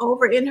glance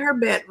over in her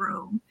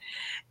bedroom.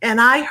 And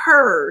I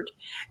heard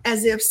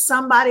as if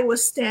somebody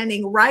was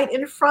standing right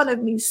in front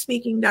of me,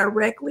 speaking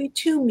directly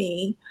to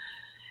me,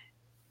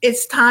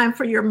 it's time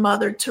for your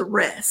mother to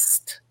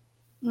rest.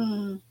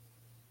 Mm.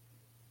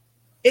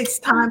 It's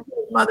time for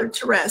your mother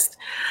to rest.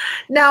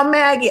 Now,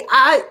 Maggie,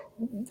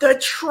 the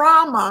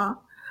trauma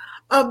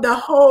of the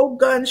whole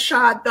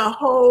gunshot,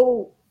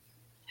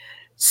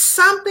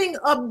 something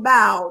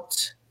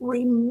about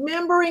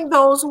remembering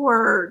those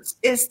words,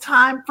 it's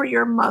time for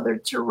your mother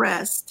to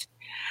rest,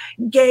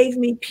 gave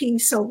me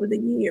peace over the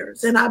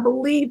years. And I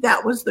believe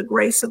that was the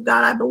grace of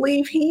God. I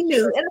believe he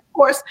knew. And of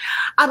course,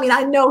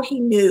 I know he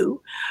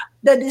knew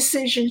the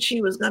decision she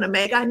was going to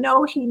make. I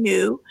know he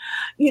knew,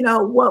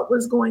 what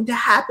was going to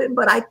happen,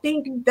 but I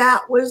think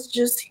that was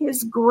just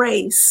his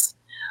grace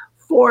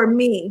for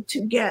me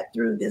to get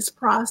through this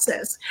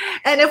process.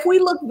 And if we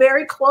look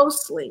very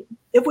closely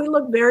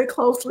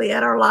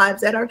at our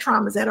lives, at our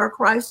traumas, at our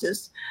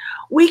crisis,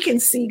 we can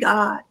see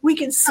God. We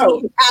can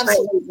see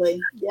absolutely.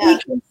 Yeah. We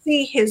can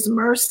see his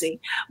mercy.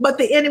 But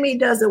the enemy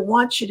doesn't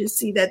want you to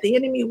see that. The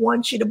enemy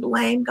wants you to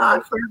blame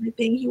God for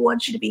everything. He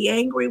wants you to be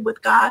angry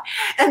with God.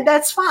 And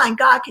that's fine.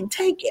 God can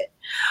take it.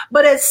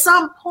 But at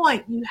some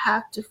point, you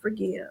have to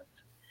forgive.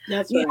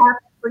 That's you right. have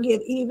to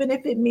forgive, even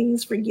if it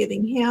means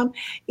forgiving him,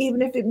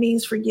 even if it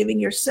means forgiving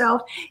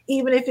yourself,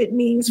 even if it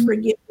means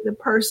forgiving the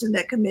person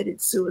that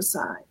committed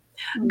suicide.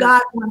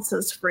 God wants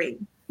us free.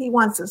 He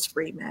wants us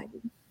free,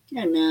 Maggie.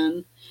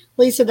 Amen.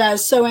 Lisa, that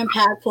is so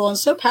impactful and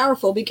so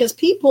powerful, because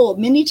people,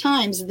 many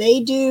times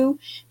they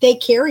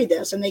carry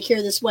this and they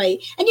carry this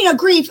weight. And,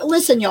 grief,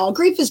 listen, y'all,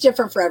 grief is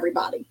different for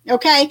everybody.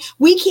 Okay.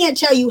 We can't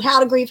tell you how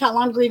to grieve, how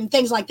long to grieve, and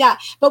things like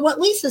that. But what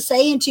Lisa's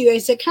saying to you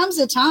is there comes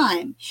a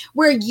time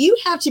where you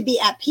have to be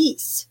at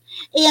peace.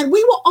 And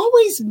we will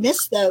always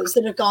miss those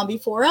that have gone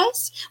before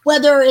us,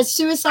 whether it's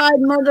suicide,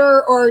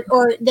 murder,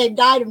 or they've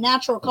died of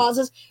natural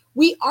causes.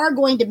 We are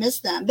going to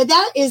miss them. But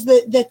that is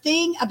the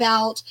thing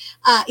about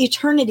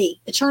eternity.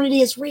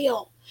 Eternity is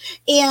real.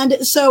 And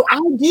so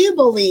I do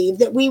believe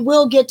that we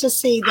will get to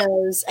see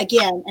those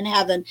again in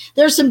heaven.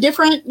 There's some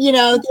different,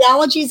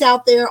 theologies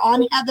out there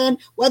on heaven,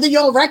 whether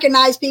you'll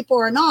recognize people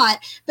or not.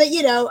 But,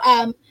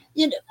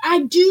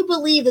 I do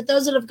believe that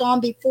those that have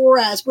gone before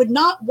us would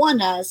not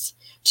want us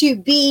to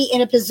be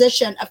in a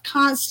position of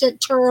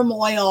constant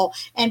turmoil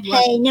and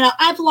pain. Right.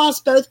 I've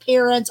lost both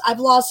parents. I've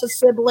lost a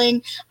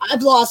sibling.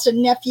 I've lost a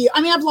nephew.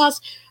 I mean,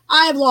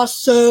 I've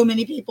lost so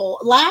many people.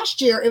 Last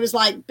year, it was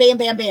like bam,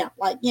 bam, bam.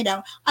 Like,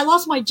 I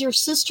lost my dear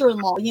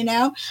sister-in-law,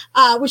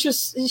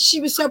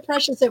 she was so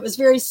precious. It was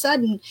very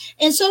sudden.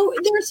 And so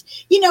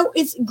there's,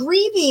 it's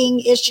grieving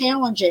is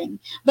challenging,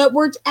 but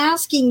we're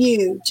asking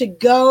you to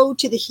go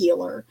to the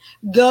healer,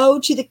 go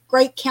to the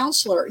great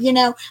counselor.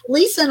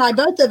 Lisa and I,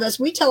 both of us,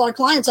 we tell our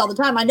clients all the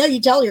time. I know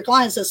you tell your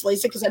clients this,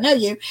 Lisa, because I know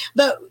you,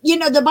 but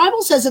the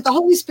Bible says that the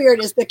Holy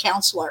Spirit is the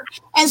counselor.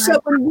 And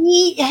so when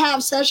we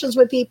have sessions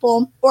with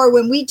people, or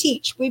when we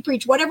teach, we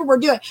preach, whatever we're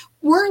doing,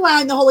 we're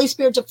allowing the Holy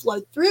Spirit to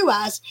flow through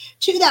us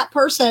to that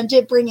person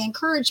to bring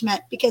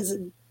encouragement, because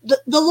the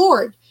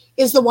Lord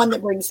is the one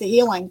that brings the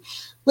healing.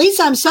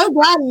 Lisa, I'm so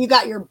glad that you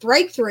got your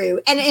breakthrough,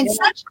 and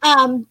such,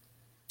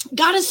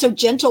 God is so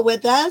gentle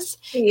with us,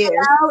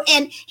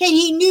 and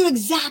he knew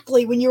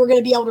exactly when you were going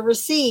to be able to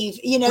receive,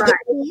 the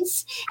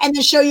peace, and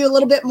then show you a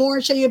little bit more,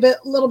 show you a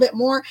little bit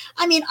more.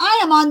 I mean, I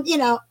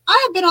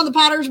have been on the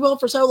potter's wheel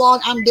for so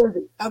long, I'm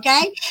busy.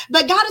 Okay.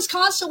 But God is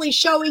constantly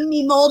showing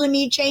me, molding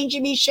me,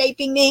 changing me,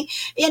 shaping me.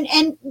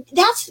 And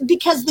that's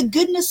because the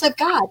goodness of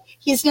God,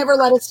 he has never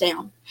let us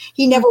down.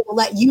 He never will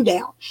let you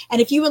down. And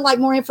if you would like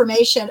more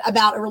information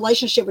about a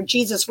relationship with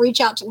Jesus,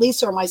 reach out to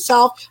Lisa or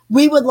myself.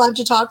 We would love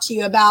to talk to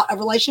you about a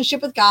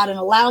relationship with God and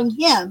allowing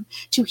him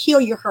to heal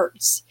your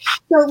hurts.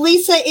 So,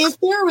 Lisa, if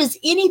there was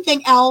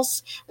anything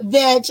else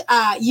that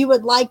you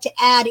would like to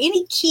add,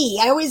 any key?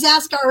 I always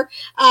ask our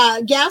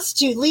guests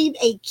to leave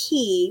a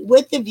key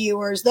with the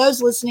viewers,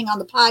 those listening on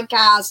the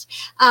podcast.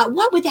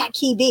 What would that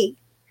key be?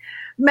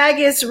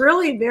 Maggie, it's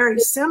really very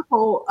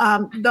simple.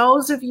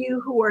 Those of you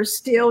who are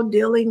still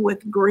dealing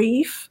with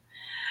grief,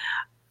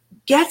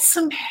 get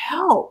some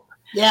help.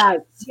 Yes.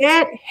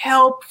 Get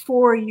help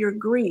for your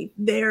grief.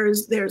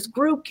 There's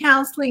group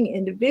counseling,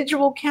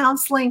 individual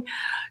counseling.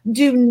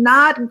 Do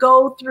not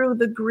go through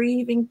the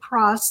grieving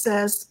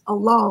process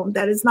alone.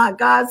 That is not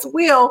God's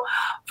will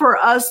for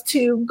us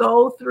to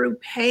go through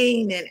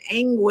pain and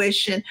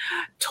anguish and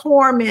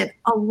torment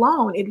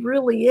alone. It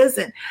really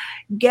isn't.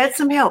 Get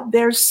some help.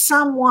 There's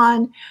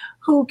someone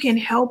who can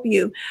help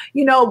you.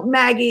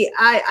 Maggie,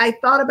 I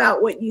thought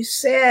about what you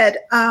said,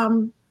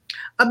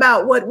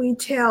 about what we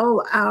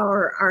tell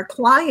our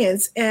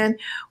clients, and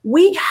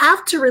we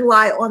have to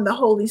rely on the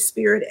Holy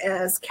Spirit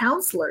as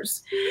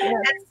counselors. Yeah.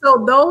 And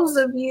so those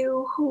of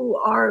you who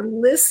are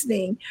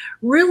listening,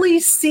 really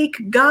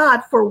seek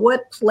God for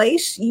what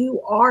place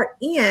you are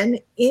in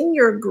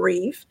your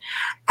grief.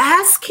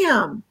 Ask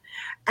him,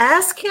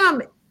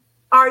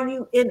 are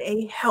you in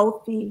a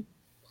healthy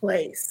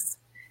place?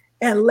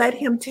 And let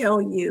him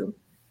tell you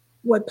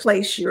what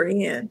place you're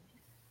in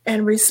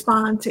and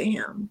respond to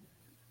him.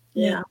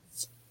 Yeah.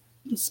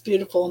 It's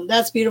beautiful.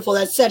 That's beautiful.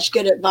 That's such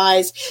good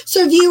advice.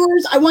 So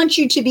viewers, I want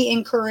you to be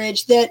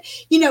encouraged that,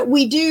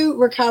 we do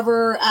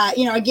recover,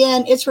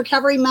 again, it's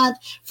recovery month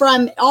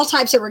from all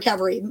types of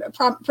recovery.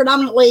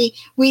 Predominantly,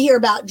 we hear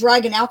about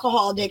drug and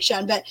alcohol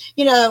addiction, but,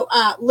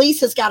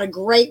 Lisa's got a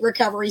great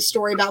recovery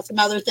story about some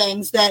other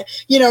things that,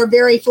 are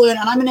very fluent,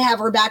 and I'm going to have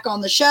her back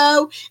on the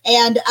show.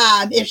 And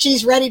if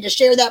she's ready to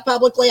share that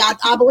publicly,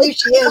 I believe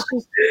she is.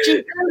 She's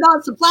turned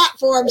on some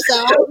platforms, so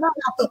I don't know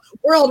about the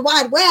World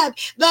Wide Web,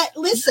 but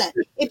listen,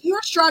 if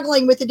you're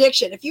struggling with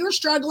addiction, if you're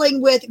struggling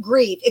with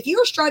grief, if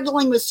you're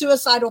struggling with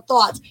suicidal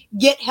thoughts,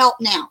 get help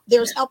now.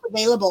 There's help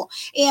available.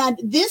 And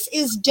this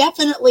is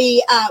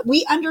definitely,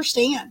 we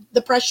understand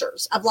the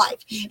pressures of life.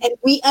 And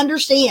we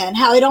understand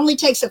how it only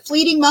takes a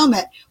fleeting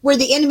moment where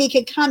the enemy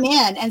could come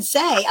in and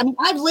say,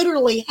 I've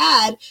literally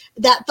had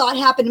that thought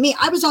happen to me.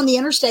 I was on the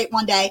interstate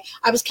one day.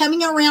 I was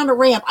coming around a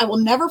ramp. I will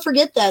never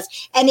forget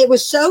this. And it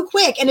was so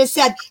quick. And it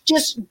said,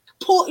 just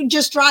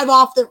drive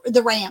off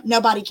the ramp.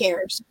 Nobody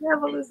cares. The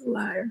devil is a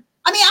liar.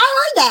 I mean,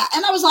 I heard that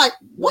and I was like,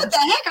 what the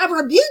heck? I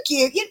rebuke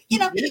you. You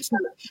know,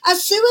 a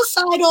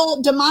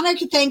suicidal demonic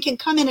thing can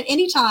come in at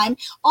any time.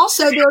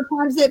 Also, there are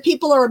times that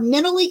people are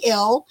mentally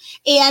ill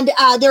and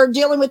they're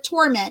dealing with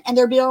torment and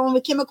they're dealing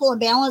with chemical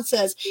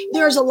imbalances.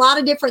 There's a lot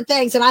of different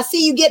things. And I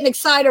see you getting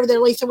excited over there,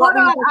 Lisa. Hold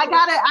on.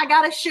 I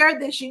gotta share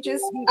this.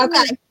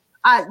 Okay.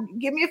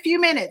 Give me a few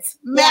minutes.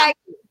 Maggie,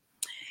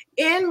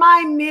 in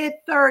my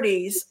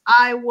mid-30s,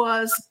 I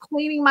was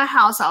cleaning my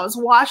house. I was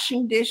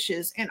washing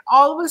dishes. And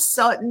all of a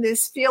sudden,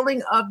 this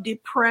feeling of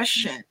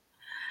depression,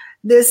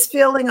 this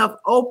feeling of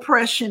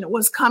oppression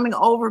was coming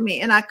over me.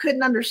 And I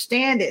couldn't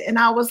understand it. And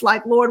I was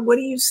like, Lord, what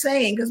are you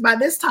saying? Because by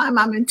this time,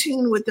 I'm in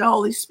tune with the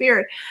Holy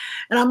Spirit.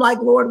 And I'm like,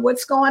 Lord,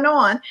 what's going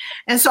on?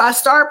 And so I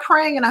started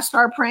praying, and I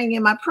started praying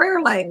in my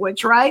prayer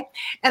language, right?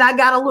 And I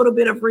got a little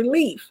bit of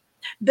relief.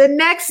 The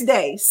next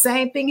day,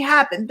 same thing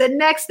happened. The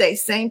next day,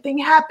 same thing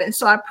happened.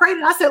 So I prayed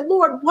and I said,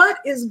 Lord, what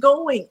is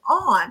going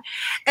on?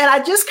 And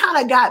I just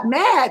kind of got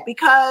mad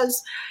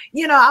because,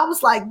 you know, I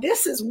was like,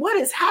 this is what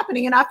is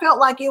happening. And I felt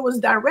like it was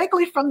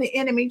directly from the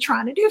enemy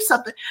trying to do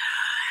something.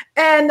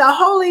 And the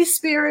Holy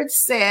Spirit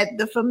said,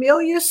 the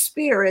familiar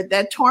spirit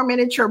that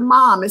tormented your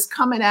mom is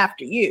coming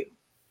after you.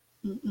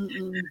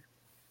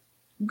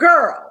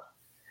 Girl.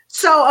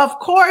 So, of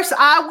course,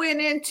 I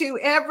went into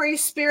every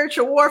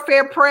spiritual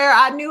warfare prayer.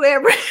 I knew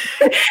every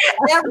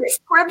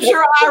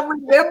scripture I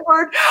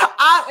remembered.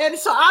 And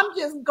so I'm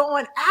just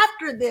going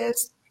after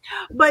this.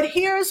 But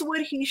here's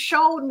what he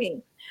showed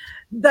me.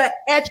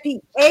 At the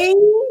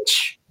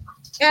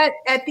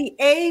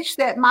age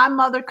that my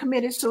mother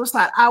committed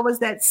suicide, I was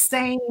that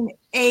same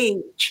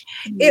age.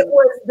 It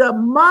was the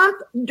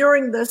month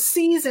during the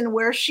season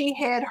where she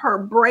had her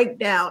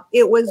breakdown.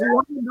 It was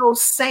one of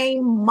those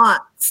same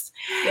months.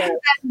 Yes.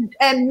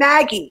 And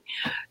Maggie,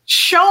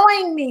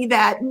 showing me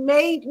that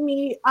made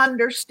me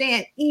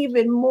understand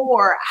even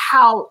more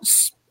how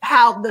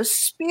the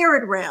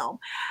spirit realm,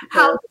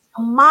 how the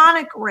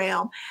demonic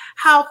realm,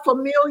 how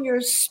familiar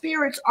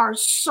spirits are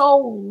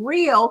so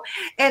real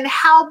and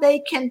how they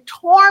can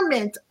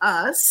torment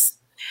us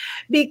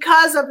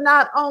because of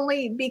not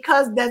only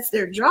because that's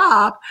their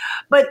job,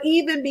 but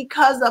even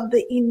because of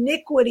the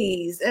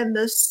iniquities and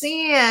the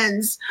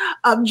sins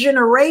of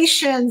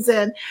generations.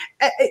 And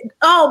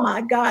oh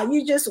my God,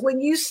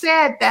 when you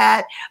said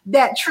that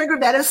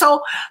triggered that. And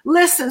so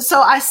listen,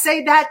 so I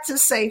say that to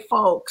say,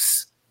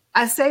 folks,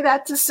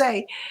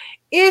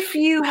 if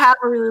you have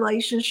a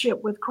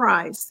relationship with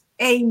Christ,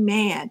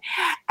 amen.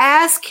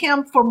 Ask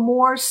him for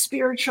more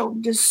spiritual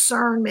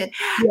discernment.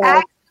 Yes.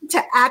 Ask him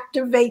to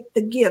activate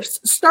the gifts.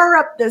 Stir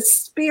up the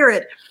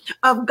spirit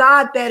of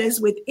God that is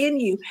within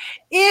you.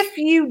 If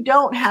you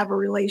don't have a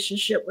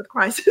relationship with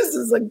Christ, this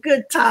is a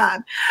good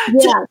time to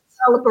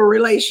develop a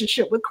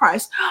relationship with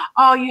Christ.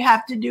 All you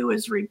have to do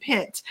is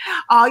repent.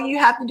 All you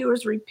have to do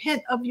is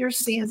repent of your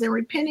sins. And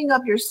repenting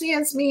of your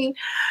sins means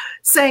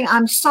saying,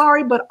 I'm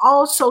sorry, but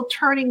also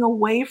turning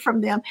away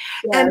from them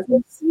and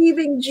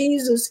receiving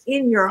Jesus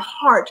in your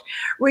heart,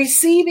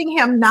 receiving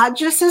him not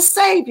just as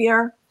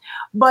Savior,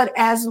 but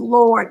as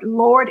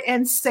Lord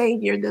and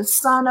Savior, the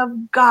Son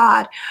of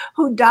God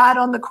who died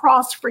on the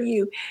cross for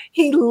you.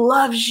 He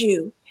loves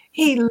you.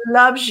 He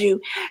loves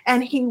you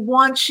and he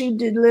wants you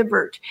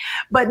delivered.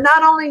 But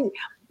not only,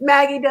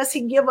 Maggie, does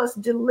he give us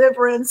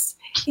deliverance,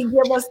 he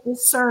gives us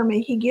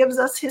discernment, he gives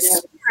us his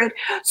spirit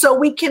so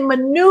we can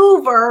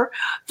maneuver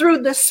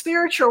through the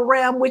spiritual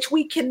realm, which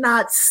we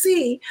cannot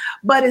see,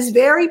 but is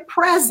very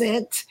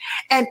present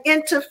and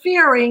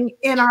interfering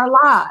in our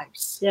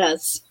lives.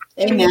 Yes.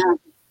 Amen.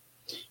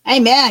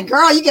 Amen.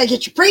 Girl, you got to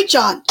get your preach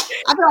on.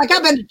 I feel like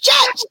I've been to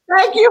church.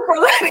 Thank you for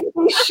letting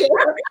me share.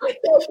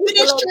 It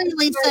is true,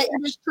 Lisa.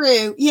 It is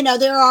true. You know,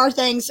 there are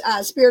things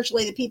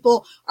spiritually that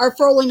people are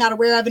fully not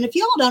aware of. And if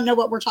y'all don't know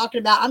what we're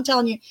talking about, I'm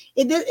telling you,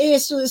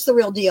 it's the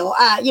real deal.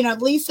 You know,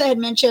 Lisa had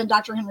mentioned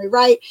Dr. Henry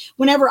Wright.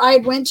 Whenever I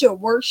went to a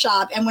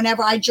workshop and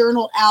whenever I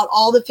journaled out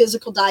all the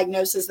physical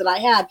diagnoses that I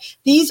had,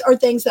 these are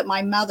things that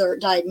my mother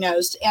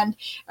diagnosed and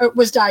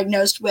was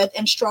diagnosed with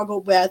and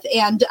struggled with.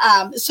 And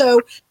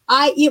so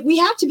we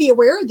have to be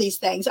aware of these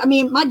things. I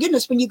mean, my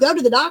goodness, when you go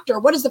to the doctor,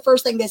 what is the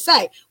first thing they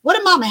say? What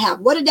did mama have?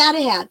 What did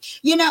daddy have?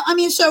 You know, I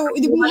mean, so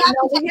we have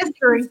to take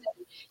history.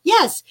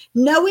 Yes,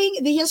 knowing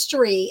the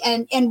history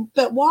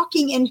but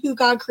walking in who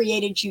God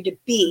created you to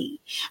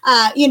be.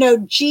 You know,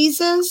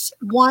 Jesus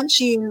wants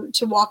you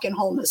to walk in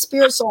wholeness,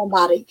 spirit, soul, and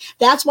body.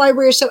 That's why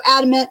we're so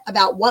adamant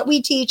about what we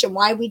teach and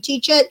why we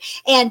teach it,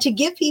 and to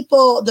give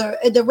people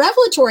the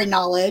revelatory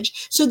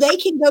knowledge so they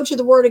can go to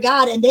the Word of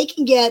God and they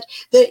can get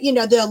the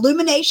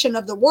illumination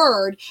of the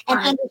Word and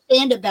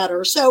understand it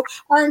better. So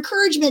our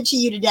encouragement to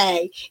you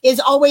today is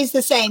always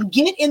the same.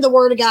 Get in the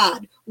Word of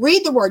God.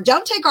 Read the Word.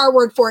 Don't take our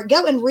word for it.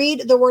 Go and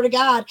read the Word of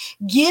God.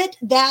 Get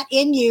that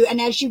in you.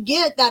 And as you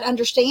get that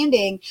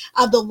understanding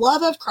of the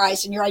love of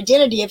Christ and your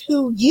identity of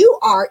who you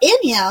are in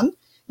him,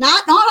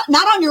 not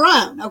on your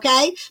own,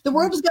 okay? The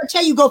Word was going to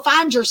tell you, go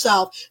find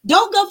yourself.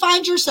 Don't go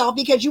find yourself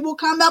because you will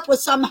come up with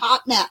some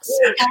hot mess.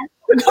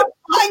 Okay? Go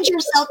find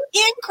yourself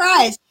in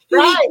Christ,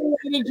 who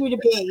he created you to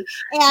be.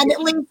 And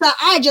Lisa,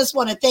 I just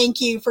want to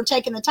thank you for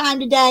taking the time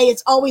today.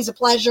 It's always a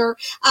pleasure.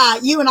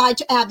 You and I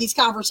have these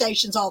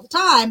conversations all the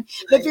time,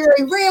 but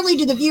very rarely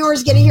do the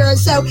viewers get to hear it.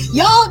 So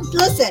y'all,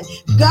 listen,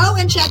 go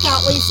and check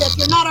out Lisa if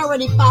you're not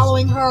already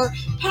following her.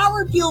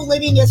 Power Fuel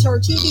Living is her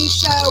TV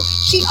show.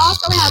 She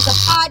also has a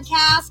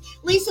podcast.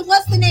 Lisa,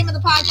 what's the name of the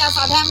podcast?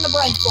 I'm having the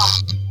brain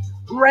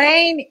fly.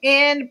 Reign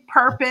in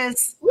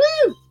Purpose.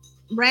 Woo!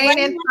 Reign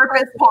in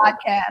Purpose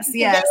podcast.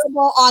 Yes.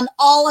 Available on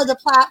all of the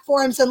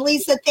platforms. And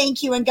Lisa,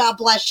 thank you and God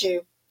bless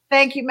you.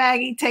 Thank you,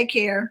 Maggie. Take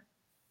care.